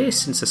 10 years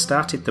since I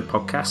started the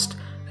podcast,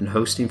 and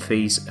hosting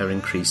fees are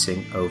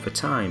increasing over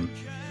time.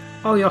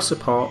 All your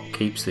support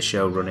keeps the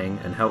show running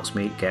and helps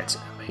me get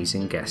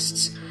amazing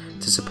guests.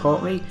 To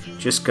support me,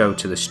 just go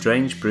to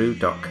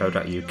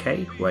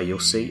thestrangebrew.co.uk where you'll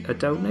see a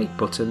donate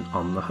button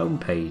on the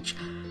homepage.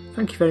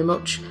 Thank you very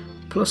much.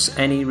 Plus,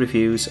 any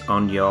reviews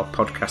on your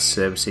podcast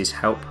services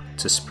help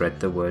to spread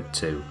the word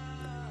too.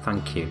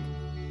 Thank you.